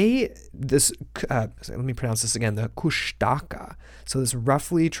 Let me pronounce this again, the Kushtaka. So this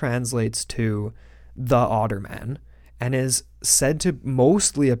roughly translates to the Otter Man, and is said to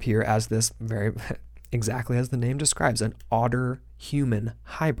mostly appear as this very, exactly as the name describes, an otter-human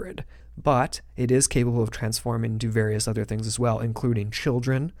hybrid. But it is capable of transforming into various other things as well, including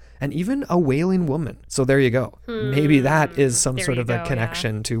children and even a wailing woman. So there you go. Maybe that is some sort of a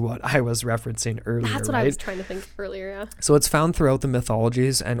connection to what I was referencing earlier. That's what I was trying to think earlier, yeah. So it's found throughout the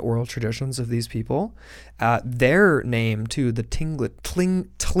mythologies and oral traditions of these people. Their name, too, the Tlingit,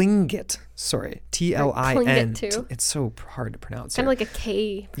 Tlin. Too. It's so hard to pronounce. Kind of like a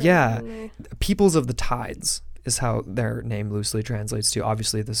K. Yeah. Peoples of the Tides is how their name loosely translates to.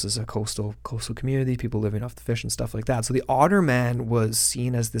 Obviously, this is a coastal community, people living off the fish and stuff like that. So the Otter Man was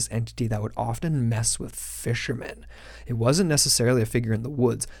seen as this entity that would often mess with fishermen. It wasn't necessarily a figure in the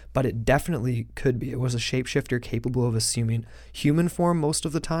woods, but it definitely could be. It was a shapeshifter capable of assuming human form most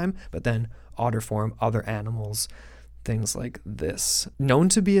of the time, but then otter form, other animals, things like this. Known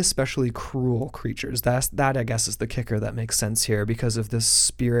to be especially cruel creatures. That I guess is the kicker that makes sense here, because if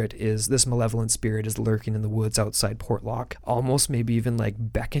this malevolent spirit is lurking in the woods outside Portlock, almost maybe even like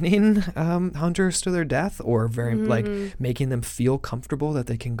beckoning hunters to their death, or very like making them feel comfortable that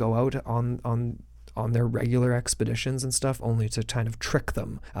they can go out on their regular expeditions and stuff, only to kind of trick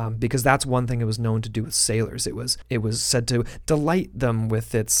them, because that's one thing it was known to do with sailors. It was said to delight them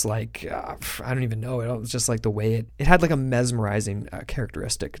with its like I don't even know, it was just like the way it had like a mesmerizing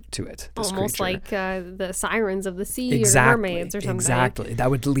characteristic to it, almost creature. Like the sirens of the sea, exactly, or the mermaids or something. Exactly, that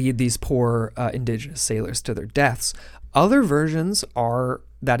would lead these poor indigenous sailors to their deaths. Other versions are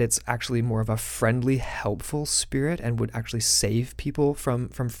that it's actually more of a friendly, helpful spirit and would actually save people from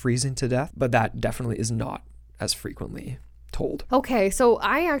freezing to death, but that definitely is not as frequently told. Okay, so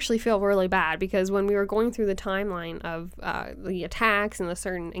I actually feel really bad, because when we were going through the timeline of the attacks and the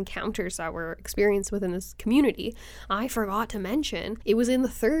certain encounters that were experienced within this community, I forgot to mention it was in the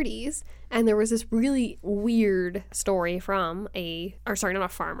 30s, and there was this really weird story from a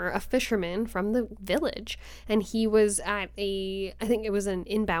fisherman from the village, and he was at I think it was an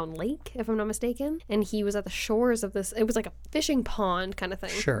inbound lake, if I'm not mistaken, and he was at the shores of this, it was like a fishing pond kind of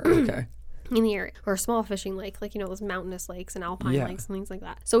thing. Sure, okay. In the area, or a small fishing lake, like, those mountainous lakes and alpine lakes and things like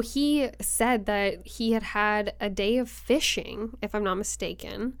that. So he said that he had a day of fishing, if I'm not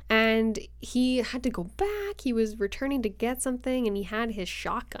mistaken, and and he had to go back. He was returning to get something, and he had his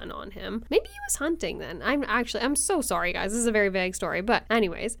shotgun on him. Maybe he was hunting then. I'm so sorry, guys. This is a very vague story. But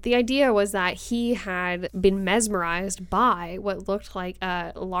anyways, the idea was that he had been mesmerized by what looked like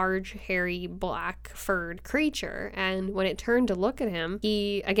a large, hairy, black furred creature. And when it turned to look at him,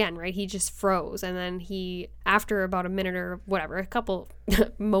 he just froze. And then he, after about a minute or whatever, a couple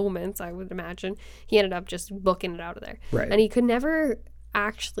moments, I would imagine, he ended up just booking it out of there. Right. And he could never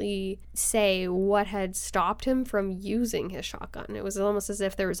actually say what had stopped him from using his shotgun. It was almost as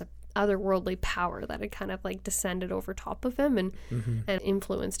if there was a otherworldly power that had kind of like descended over top of him and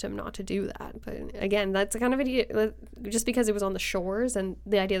influenced him not to do that. But again, that's the kind of idea, just because it was on the shores, and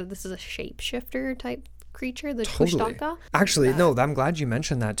the idea that this is a shapeshifter type creature, the Kushtaka. Actually, no, I'm glad you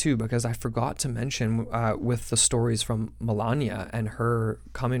mentioned that too, because I forgot to mention with the stories from Melania and her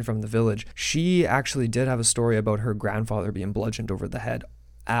coming from the village, she actually did have a story about her grandfather being bludgeoned over the head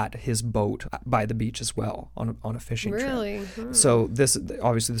at his boat by the beach as well on a fishing trip. Really? So this,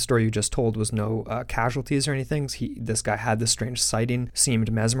 obviously the story you just told was no casualties or anything. This guy had this strange sighting,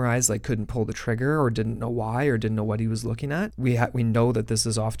 seemed mesmerized, like couldn't pull the trigger or didn't know why or didn't know what he was looking at. We know that this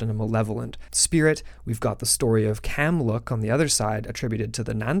is often a malevolent spirit. We've got the story of Kamluk on the other side attributed to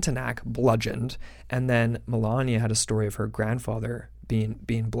the Nantinak, bludgeoned, and then Melania had a story of her grandfather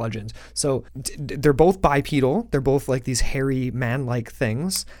being bludgeoned. So they're both bipedal. They're both like these hairy man-like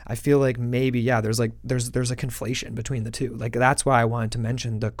things. I feel like maybe, there's a conflation between the two. Like that's why I wanted to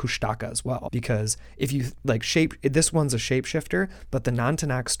mention the Kushtaka as well, because if you like this one's a shapeshifter, but the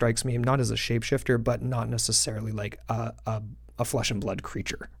Nantinak strikes me not as a shapeshifter, but not necessarily like a flesh and blood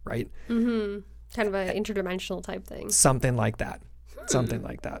creature, right? Mm-hmm. Kind of an interdimensional type thing. Something like that. Something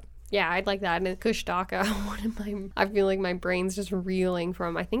like that. Yeah, I'd like that. And Kushtaka, I feel like my brain's just reeling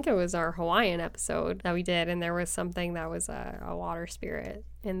from, I think it was our Hawaiian episode that we did, and there was something that was a water spirit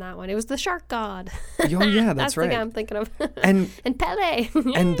in that one. It was the shark god. Oh yeah, that's right. The guy I'm thinking of. And Pele.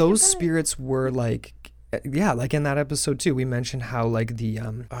 And those spirits were like, like in that episode too, we mentioned how like the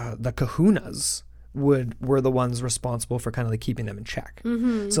kahunas were the ones responsible for kind of like keeping them in check.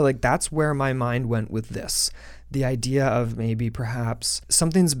 Mm-hmm. So like that's where my mind went with this. The idea of maybe perhaps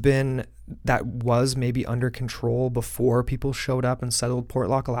something's been that was maybe under control before people showed up and settled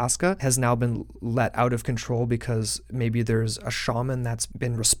Portlock, Alaska, has now been let out of control because maybe there's a shaman that's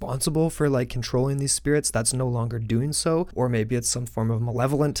been responsible for like controlling these spirits that's no longer doing so, or maybe it's some form of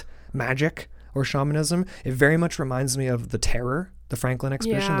malevolent magic or shamanism. It very much reminds me of The Terror, the Franklin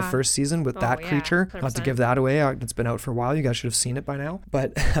expedition, the first season with that creature. 100%. Not to give that away, it's been out for a while, you guys should have seen it by now,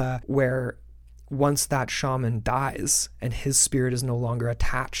 but where once that shaman dies and his spirit is no longer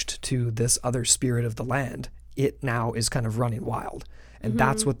attached to this other spirit of the land, it now is kind of running wild. And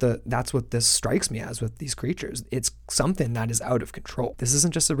that's what this strikes me as with these creatures. It's something that is out of control. This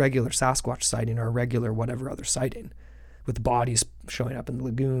isn't just a regular Sasquatch sighting or a regular whatever other sighting with bodies showing up in the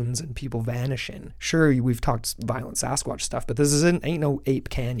lagoons and people vanishing. Sure, we've talked violent Sasquatch stuff, but this ain't no Ape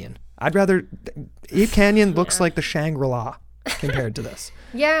Canyon. Ape Canyon looks like the Shangri-La compared to this.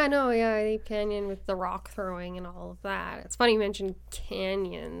 Ape Canyon with the rock throwing and all of that. It's funny you mentioned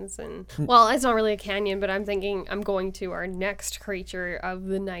canyons, and well, it's not really a canyon, but I'm going to our next creature of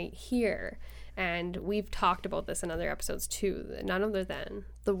the night here. And we've talked about this in other episodes too, none other than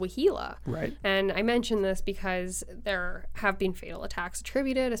the Wahila. Right. And I mention this because there have been fatal attacks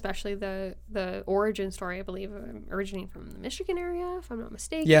attributed, especially the origin story, I believe, originating from the Michigan area, if I'm not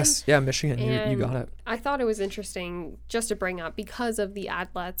mistaken. Yes, yeah, Michigan, you got it. I thought it was interesting just to bring up because of the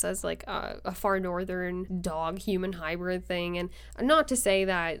Atlets as like a far northern dog-human hybrid thing. And not to say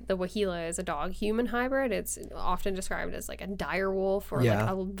that the Wahila is a dog-human hybrid. It's often described as like a dire wolf or like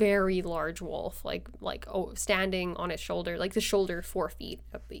a very large wolf, like standing on its shoulder, like the shoulder 4 feet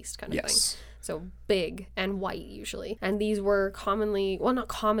at least kind of thing. So big and white usually. And these were not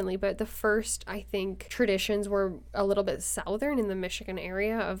commonly, but the first, I think, traditions were a little bit southern in the Michigan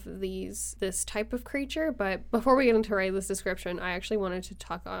area of this type of creature. But before we get into this description, I actually wanted to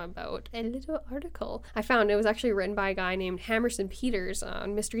talk about a little article I found. It was actually written by a guy named Hammerson Peters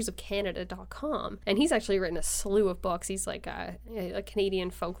on mysteriesofcanada.com. And he's actually written a slew of books. He's like a Canadian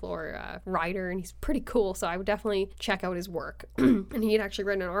folklore writer, and he's pretty cool. So I would definitely check out his work. And he had actually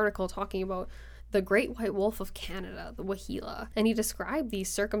written an article talking about the great white wolf of Canada, the Wahila. And he described these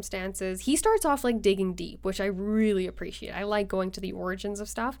circumstances. He starts off like digging deep, which I really appreciate. I like going to the origins of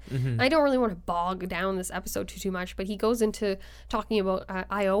stuff. I don't really want to bog down this episode too much, but he goes into talking about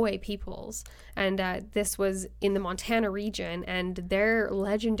Iowa peoples. And this was in the Montana region, and their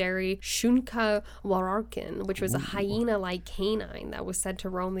legendary Shunka Wararkin, which was a hyena-like canine that was said to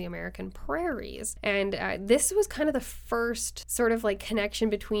roam the American prairies. And this was kind of the first sort of like connection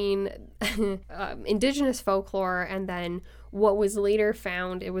between indigenous folklore and then what was later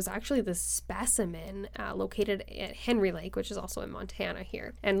found. It was actually the specimen located at Henry Lake, which is also in Montana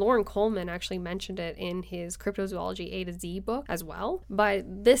here. And Lauren Coleman actually mentioned it in his Cryptozoology A to Z book as well.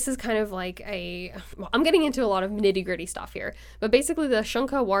 But this is kind of like I'm getting into a lot of nitty gritty stuff here. But basically the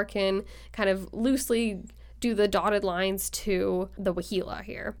Shunka Warkin kind of loosely do the dotted lines to the Wahila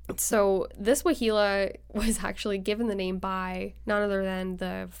here. So this Wahila was actually given the name by none other than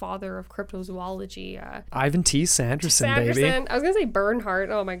the father of cryptozoology. Ivan T. Sanderson, baby. I was going to say Bernhardt.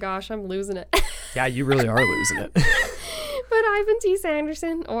 Oh my gosh, I'm losing it. Yeah, you really are losing it. But Ivan T.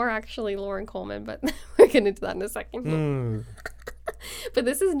 Sanderson, or actually Lauren Coleman, but we'll get into that in a second. But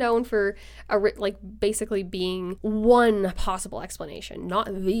this is known for basically being one possible explanation,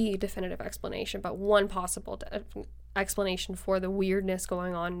 not the definitive explanation, but one possible explanation for the weirdness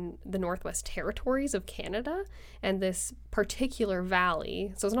going on in the Northwest Territories of Canada and this particular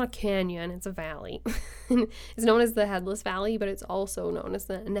valley. So it's not a canyon, it's a valley. It's known as the Headless Valley, but it's also known as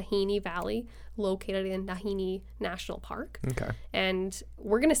the Nahanni Valley, located in Nahanni National Park. Okay. And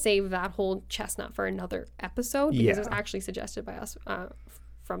we're going to save that whole chestnut for another episode because it was actually suggested by us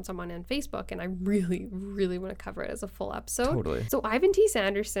from someone on Facebook, and I really, really want to cover it as a full episode. Totally. So Ivan T.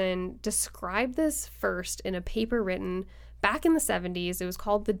 Sanderson described this first in a paper written back in the 70s. It was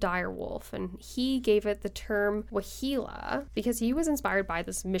called The Dire Wolf, and he gave it the term Wahila because he was inspired by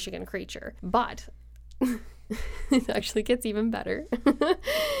this Michigan creature. But it actually gets even better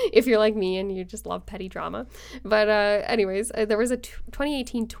if you're like me and you just love petty drama. But anyways, there was a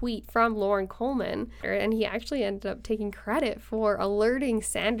 2018 tweet from Lauren Coleman, and he actually ended up taking credit for alerting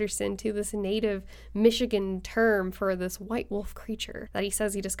Sanderson to this native Michigan term for this white wolf creature that he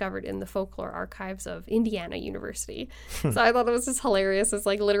says he discovered in the folklore archives of Indiana University. So I thought it was just hilarious. It's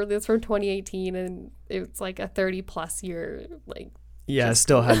like literally it's from 2018 and it's like a 30 plus year Yeah,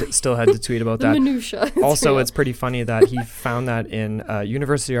 still had to tweet about that. Minutia. Also, it's pretty funny that he found that in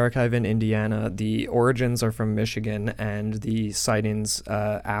University Archive in Indiana. The origins are from Michigan, and the sightings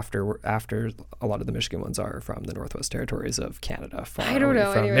after a lot of the Michigan ones are from the Northwest Territories of Canada, far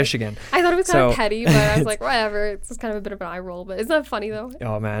away from Michigan. I thought it was kind of petty, but I was like, whatever. It's just kind of a bit of an eye roll, but it's not funny though.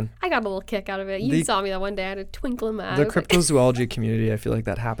 Oh man, I got a little kick out of it. You saw me that one day. I had a twinkle in my eye. The cryptozoology community, I feel like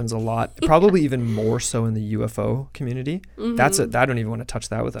that happens a lot. Probably even more so in the UFO community. Mm-hmm. I don't even want to touch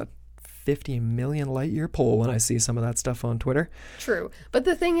that with a 50 million light year pole when I see some of that stuff on Twitter. True. But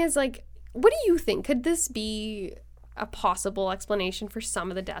the thing is, what do you think? Could this be a possible explanation for some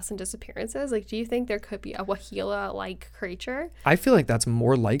of the deaths and disappearances? Do you think there could be a Wahila-like creature? I feel like that's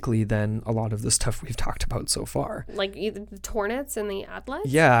more likely than a lot of the stuff we've talked about so far. Like either the Tornets and the Atlas?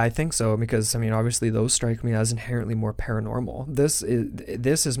 Yeah, I think so, because, obviously those strike me as inherently more paranormal. This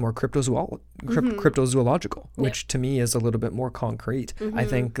is more cryptozoological, which to me is a little bit more concrete. Mm-hmm. I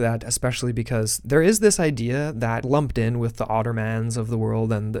think that especially because there is this idea that lumped in with the Ottermans of the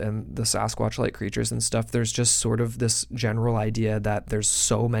world and the Sasquatch-like creatures and stuff, there's just sort of this general idea that there's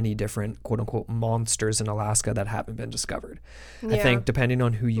so many different quote-unquote monsters in Alaska that haven't been discovered. Yeah. I think depending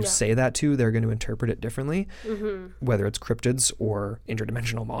on who you say that to, they're going to interpret it differently, whether it's cryptids or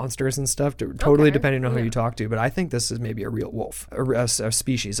interdimensional monsters and stuff, totally depending on who you talk to. But I think this is maybe a real wolf, a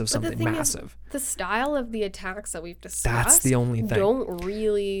species of something massive. The style of the attacks that we've discussed, that's the only thing, don't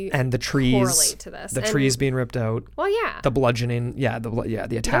really and the trees correlate to this. Trees being ripped out. Well, yeah. The bludgeoning,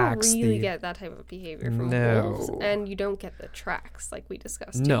 the attacks. You don't really get that type of behavior from wolves. And you don't get the tracks like we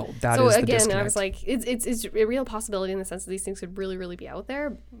discussed. No, that so is again, the disconnect. I was like, it's a real possibility in the sense that these things could really, really be out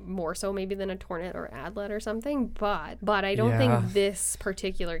there, more so maybe than a Tornet or Adlet or something. But I don't think this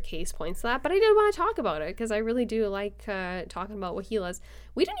particular case points to that. But I did want to talk about it because I really do like talking about Wahilas.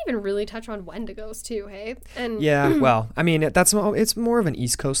 We didn't even really touch on Wendigos too, hey? And yeah, well, it's more of an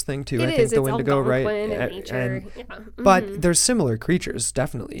East Coast thing too. I think the Wendigo, right? But there's similar creatures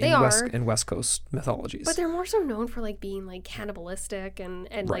definitely in West Coast mythologies. But they're more so known for being cannibalistic and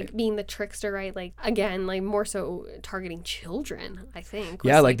being the trickster, right? Again, more so targeting children, I think.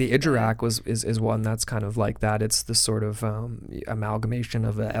 Yeah, the Idrak is one that's kind of like that. It's this sort of amalgamation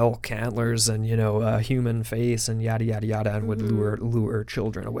of elk antlers and a human face and yada yada yada, and would lure children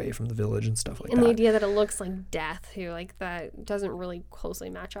away from the village and stuff like that. And the idea that it looks like death too, like that doesn't really closely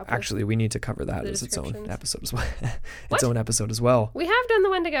match up. Actually, we need to cover that as its own episode as well. Its own episode as well. We have done the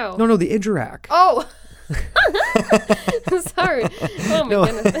Wendigo. No, the Idrak. Oh. Sorry. Oh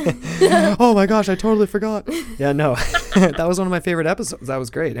my goodness. Oh my gosh, I totally forgot. Yeah, no. That was one of my favorite episodes. That was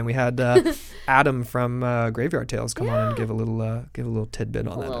great. And we had Adam from Graveyard Tales come on and give a little tidbit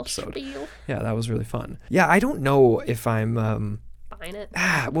on that episode. Spiel. Yeah, that was really fun. Yeah, I don't know if I'm buying it.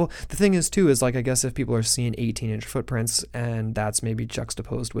 Well, the thing is too is like, I guess if people are seeing 18-inch footprints and that's maybe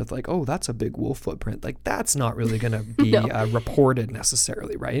juxtaposed with like, oh, that's a big wolf footprint, like that's not really gonna be reported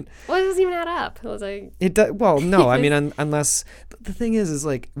necessarily, right? Well, it doesn't even add up. It was like well, no, I mean, unless the thing is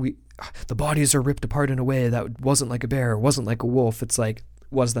like the bodies are ripped apart in a way that wasn't like a bear, wasn't like a wolf. It's like,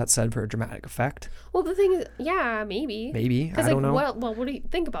 was that said for a dramatic effect? Well, the thing is, yeah, maybe. I don't know. Well, what do you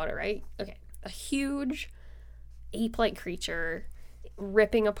think about it, right? Okay, a huge ape-like creature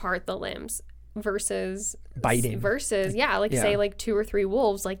ripping apart the limbs versus biting say like 2 or 3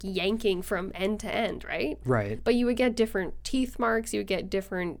 wolves like yanking from end to end, right? But you would get different teeth marks, you would get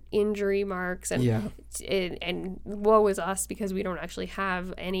different injury marks, and and woe is us because we don't actually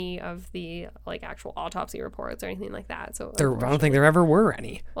have any of the like actual autopsy reports or anything like that. So I don't think there ever were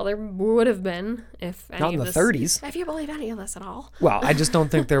any. Well, there would have been if any not in of the this, 30s. if you believe any of this at all. Well, I just don't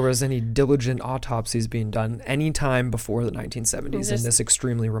think there was any diligent autopsies being done any time before the 1970s in this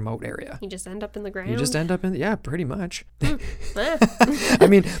extremely remote area. You just end up in the ground. You just end up in, pretty much. I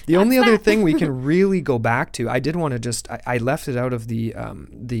mean, the only other thing we can really go back to, I did want to just, I left it out of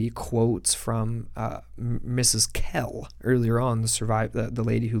the quotes from Mrs. Kell earlier on, the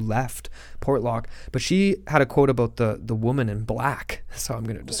lady who left Portlock, but she had a quote about the woman in black, so I'm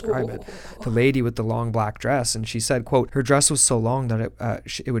going to describe it. The lady with the long black dress, and she said, quote, her dress was so long that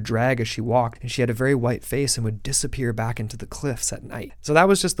it would drag as she walked, and she had a very white face and would disappear back into the cliffs at night. So that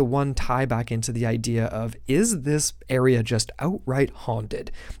was just the one tie back into the idea of, is this area just outright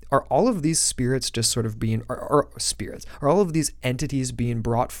haunted? Are all of these spirits just sort of being, or spirits, are all of these entities being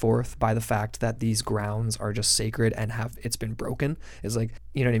brought forth by the fact that these grounds are just sacred and it's been broken? It's like,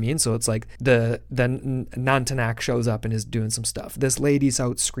 you know what I mean? So it's like the Nantanak shows up and is doing some stuff. This lady's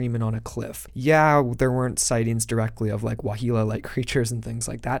out screaming on a cliff. Yeah, there weren't sightings directly of like Wahila-like creatures and things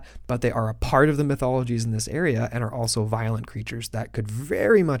like that, but they are a part of the mythologies in this area and are also violent creatures that could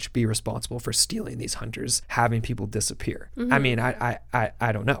very much be responsible for stealing these hunters, having people disappear. I mean, I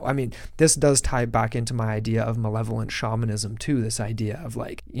don't know. I mean, this does tie back into my idea of malevolent shamanism too. This idea of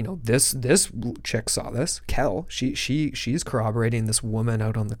like, you know, this chick saw this, Kel, she's corroborating this woman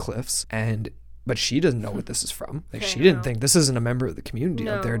out on the cliffs, but she doesn't know what this is from. Like, she didn't think this isn't a member of the community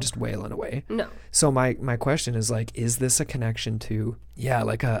out there just wailing away. No. So my question is like, is this a connection to,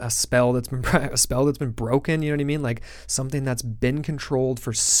 like a spell that's been broken? You know what I mean? Like something that's been controlled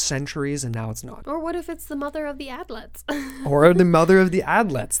for centuries and now it's not. Or what if it's the mother of the Adlets? Or the mother of the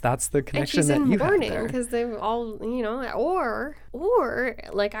Adlets? That's the connection that you have there. Because they've all, you know, or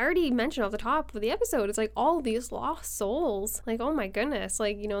like I already mentioned off the top of the episode, it's like all these lost souls. Like, oh my goodness,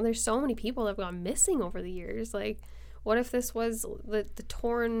 like, you know, there's so many people that have gone missing over the years. Like, what if this was the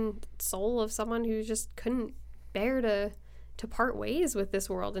torn soul of someone who just couldn't bear to part ways with this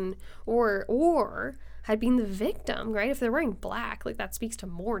world, and or had been the victim, right? If they're wearing black, like that speaks to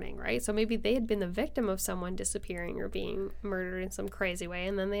mourning, right? So maybe they had been the victim of someone disappearing or being murdered in some crazy way,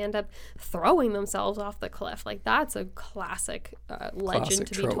 and then they end up throwing themselves off the cliff. Like, that's a classic legend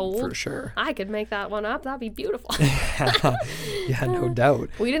to be told. For sure. I could make that one up. That'd be beautiful. Yeah, no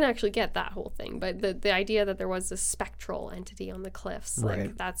doubt. We didn't actually get that whole thing, but the idea that there was this spectral entity on the cliffs,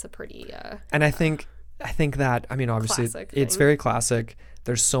 like that's a pretty and I think that, I mean, obviously it's very classic.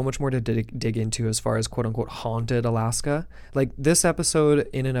 There's so much more to dig into as far as quote unquote haunted Alaska. Like, this episode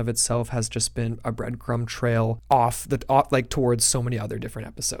in and of itself has just been a breadcrumb trail off like towards so many other different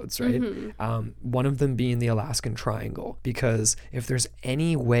episodes, right? One of them being the Alaskan Triangle, because if there's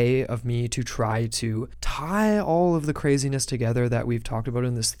any way of me to try to tie all of the craziness together that we've talked about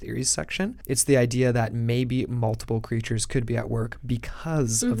in this theories section, it's the idea that maybe multiple creatures could be at work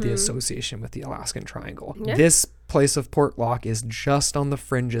because of the association with the Alaskan Triangle. This place of Portlock is just on the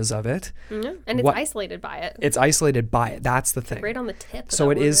fringes of it. And it's isolated by it. It's isolated by it. That's the thing. Right on the tip.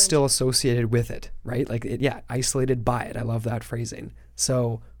 So it is still associated with it, right? Like, isolated by it. I love that phrasing.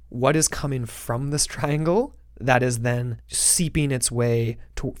 So what is coming from this triangle? that is then seeping its way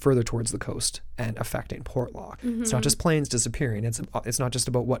further towards the coast and affecting Portlock. It's not just planes disappearing. It's not just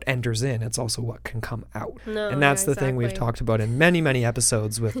about what enters in. It's also what can come out. No, and that's the thing we've talked about in many, many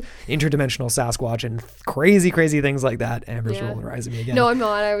episodes with interdimensional Sasquatch and crazy, crazy things like that. Amber's rolling her eyes at me again. No, I'm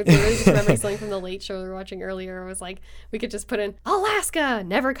not. I was just remembering something from the Late Show we were watching earlier. I was like, we could just put in Alaska,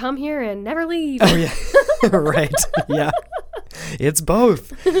 never come here and never leave. Oh, yeah. Right. Yeah. It's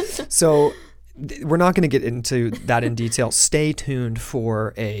both. So we're not going to get into that in detail. Stay tuned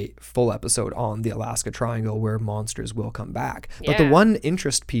for a full episode on the Alaska Triangle where monsters will come back. But the one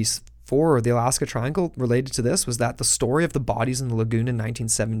interest piece for the Alaska Triangle related to this was that the story of the bodies in the lagoon in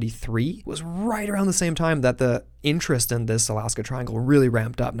 1973 was right around the same time that the interest in this Alaska Triangle really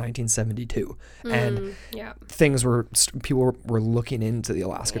ramped up, 1972. And people were looking into the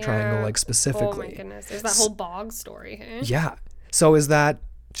Alaska Triangle like specifically. Oh my goodness. There's that whole bog story. Hey? Yeah. So is that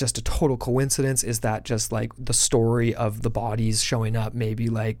just a total coincidence? Is that just like the story of the bodies showing up, maybe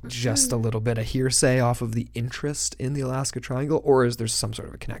like just a little bit of hearsay off of the interest in the Alaska Triangle, or is there some sort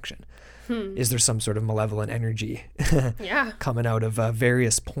of a connection? Is there some sort of malevolent energy coming out of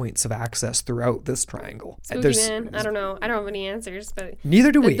various points of access throughout this triangle? Spooky, man. I don't know. I don't have any answers, but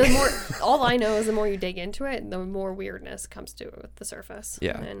neither do we. The more, all I know is the more you dig into it, the more weirdness comes to the surface.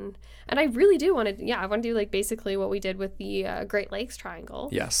 Yeah. And I really do want to, I want to do like basically what we did with the Great Lakes Triangle.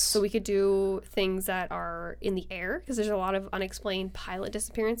 Yes. So we could do things that are in the air, because there's a lot of unexplained pilot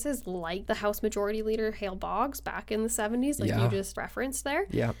disappearances, like the House Majority Leader Hale Boggs back in the 70s, like you just referenced there.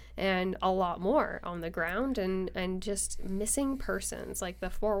 Yeah. And a lot more on the ground and just missing persons, like the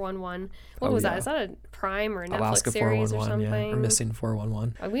 411. What was that? Is that a Prime or a Netflix Alaska series or something? Yeah, or Missing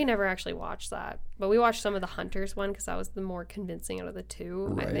 411. We never actually watched that, but we watched some of the Hunters one because that was the more convincing out of the two,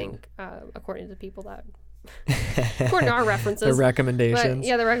 right. I think, according to people that according to our references. The recommendations.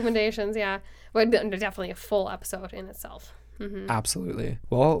 But, the recommendations, but definitely a full episode in itself. Absolutely.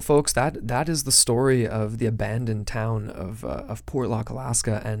 Well, folks, that is the story of the abandoned town of Portlock,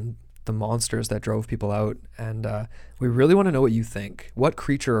 Alaska, and the monsters that drove people out. And we really want to know what you think. What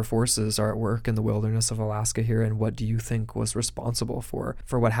creature or forces are at work in the wilderness of Alaska here, and what do you think was responsible for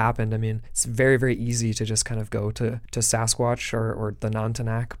what happened? I mean, it's very, very easy to just kind of go to Sasquatch or the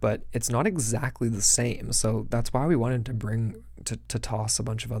Nantinak, but it's not exactly the same. So that's why we wanted to toss a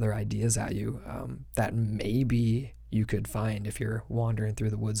bunch of other ideas at you that maybe you could find if you're wandering through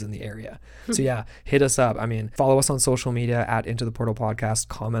the woods in the area. So hit us up. I mean, follow us on social media at Into the Portal Podcast.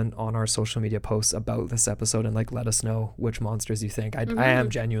 Comment on our social media posts about this episode and let us know which monsters you think. I am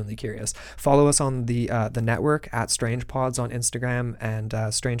genuinely curious. Follow us on the network at Strange Pods on Instagram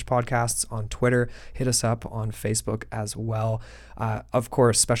and Strange Podcasts on Twitter. Hit us up on Facebook as well. Of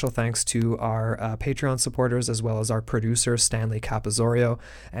course, special thanks to our Patreon supporters as well as our producer Stanley Capozorio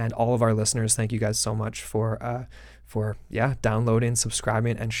and all of our listeners. Thank you guys so much for downloading,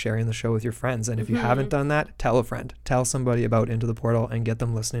 subscribing, and sharing the show with your friends. And if you haven't done that, tell a friend. Tell somebody about Into the Portal and get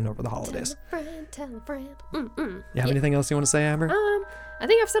them listening over the holidays. Tell a friend. You have anything else you want to say, Amber? I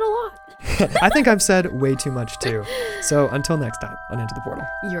think I've said a lot. I think I've said way too much too. So until next time on Into the Portal.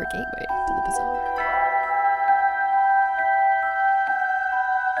 Your gateway to the bizarre.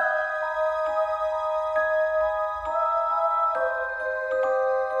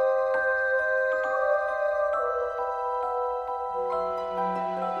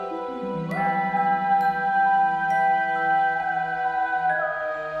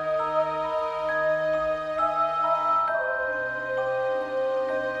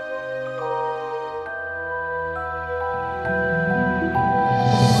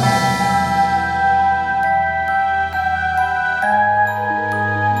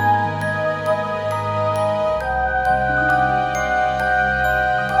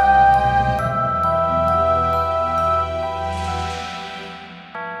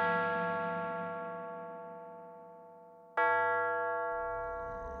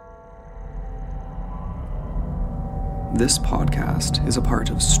 This podcast is a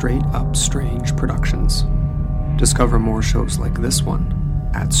part of Straight Up Strange Productions. Discover more shows like this one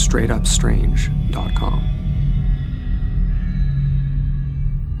at straightupstrange.com.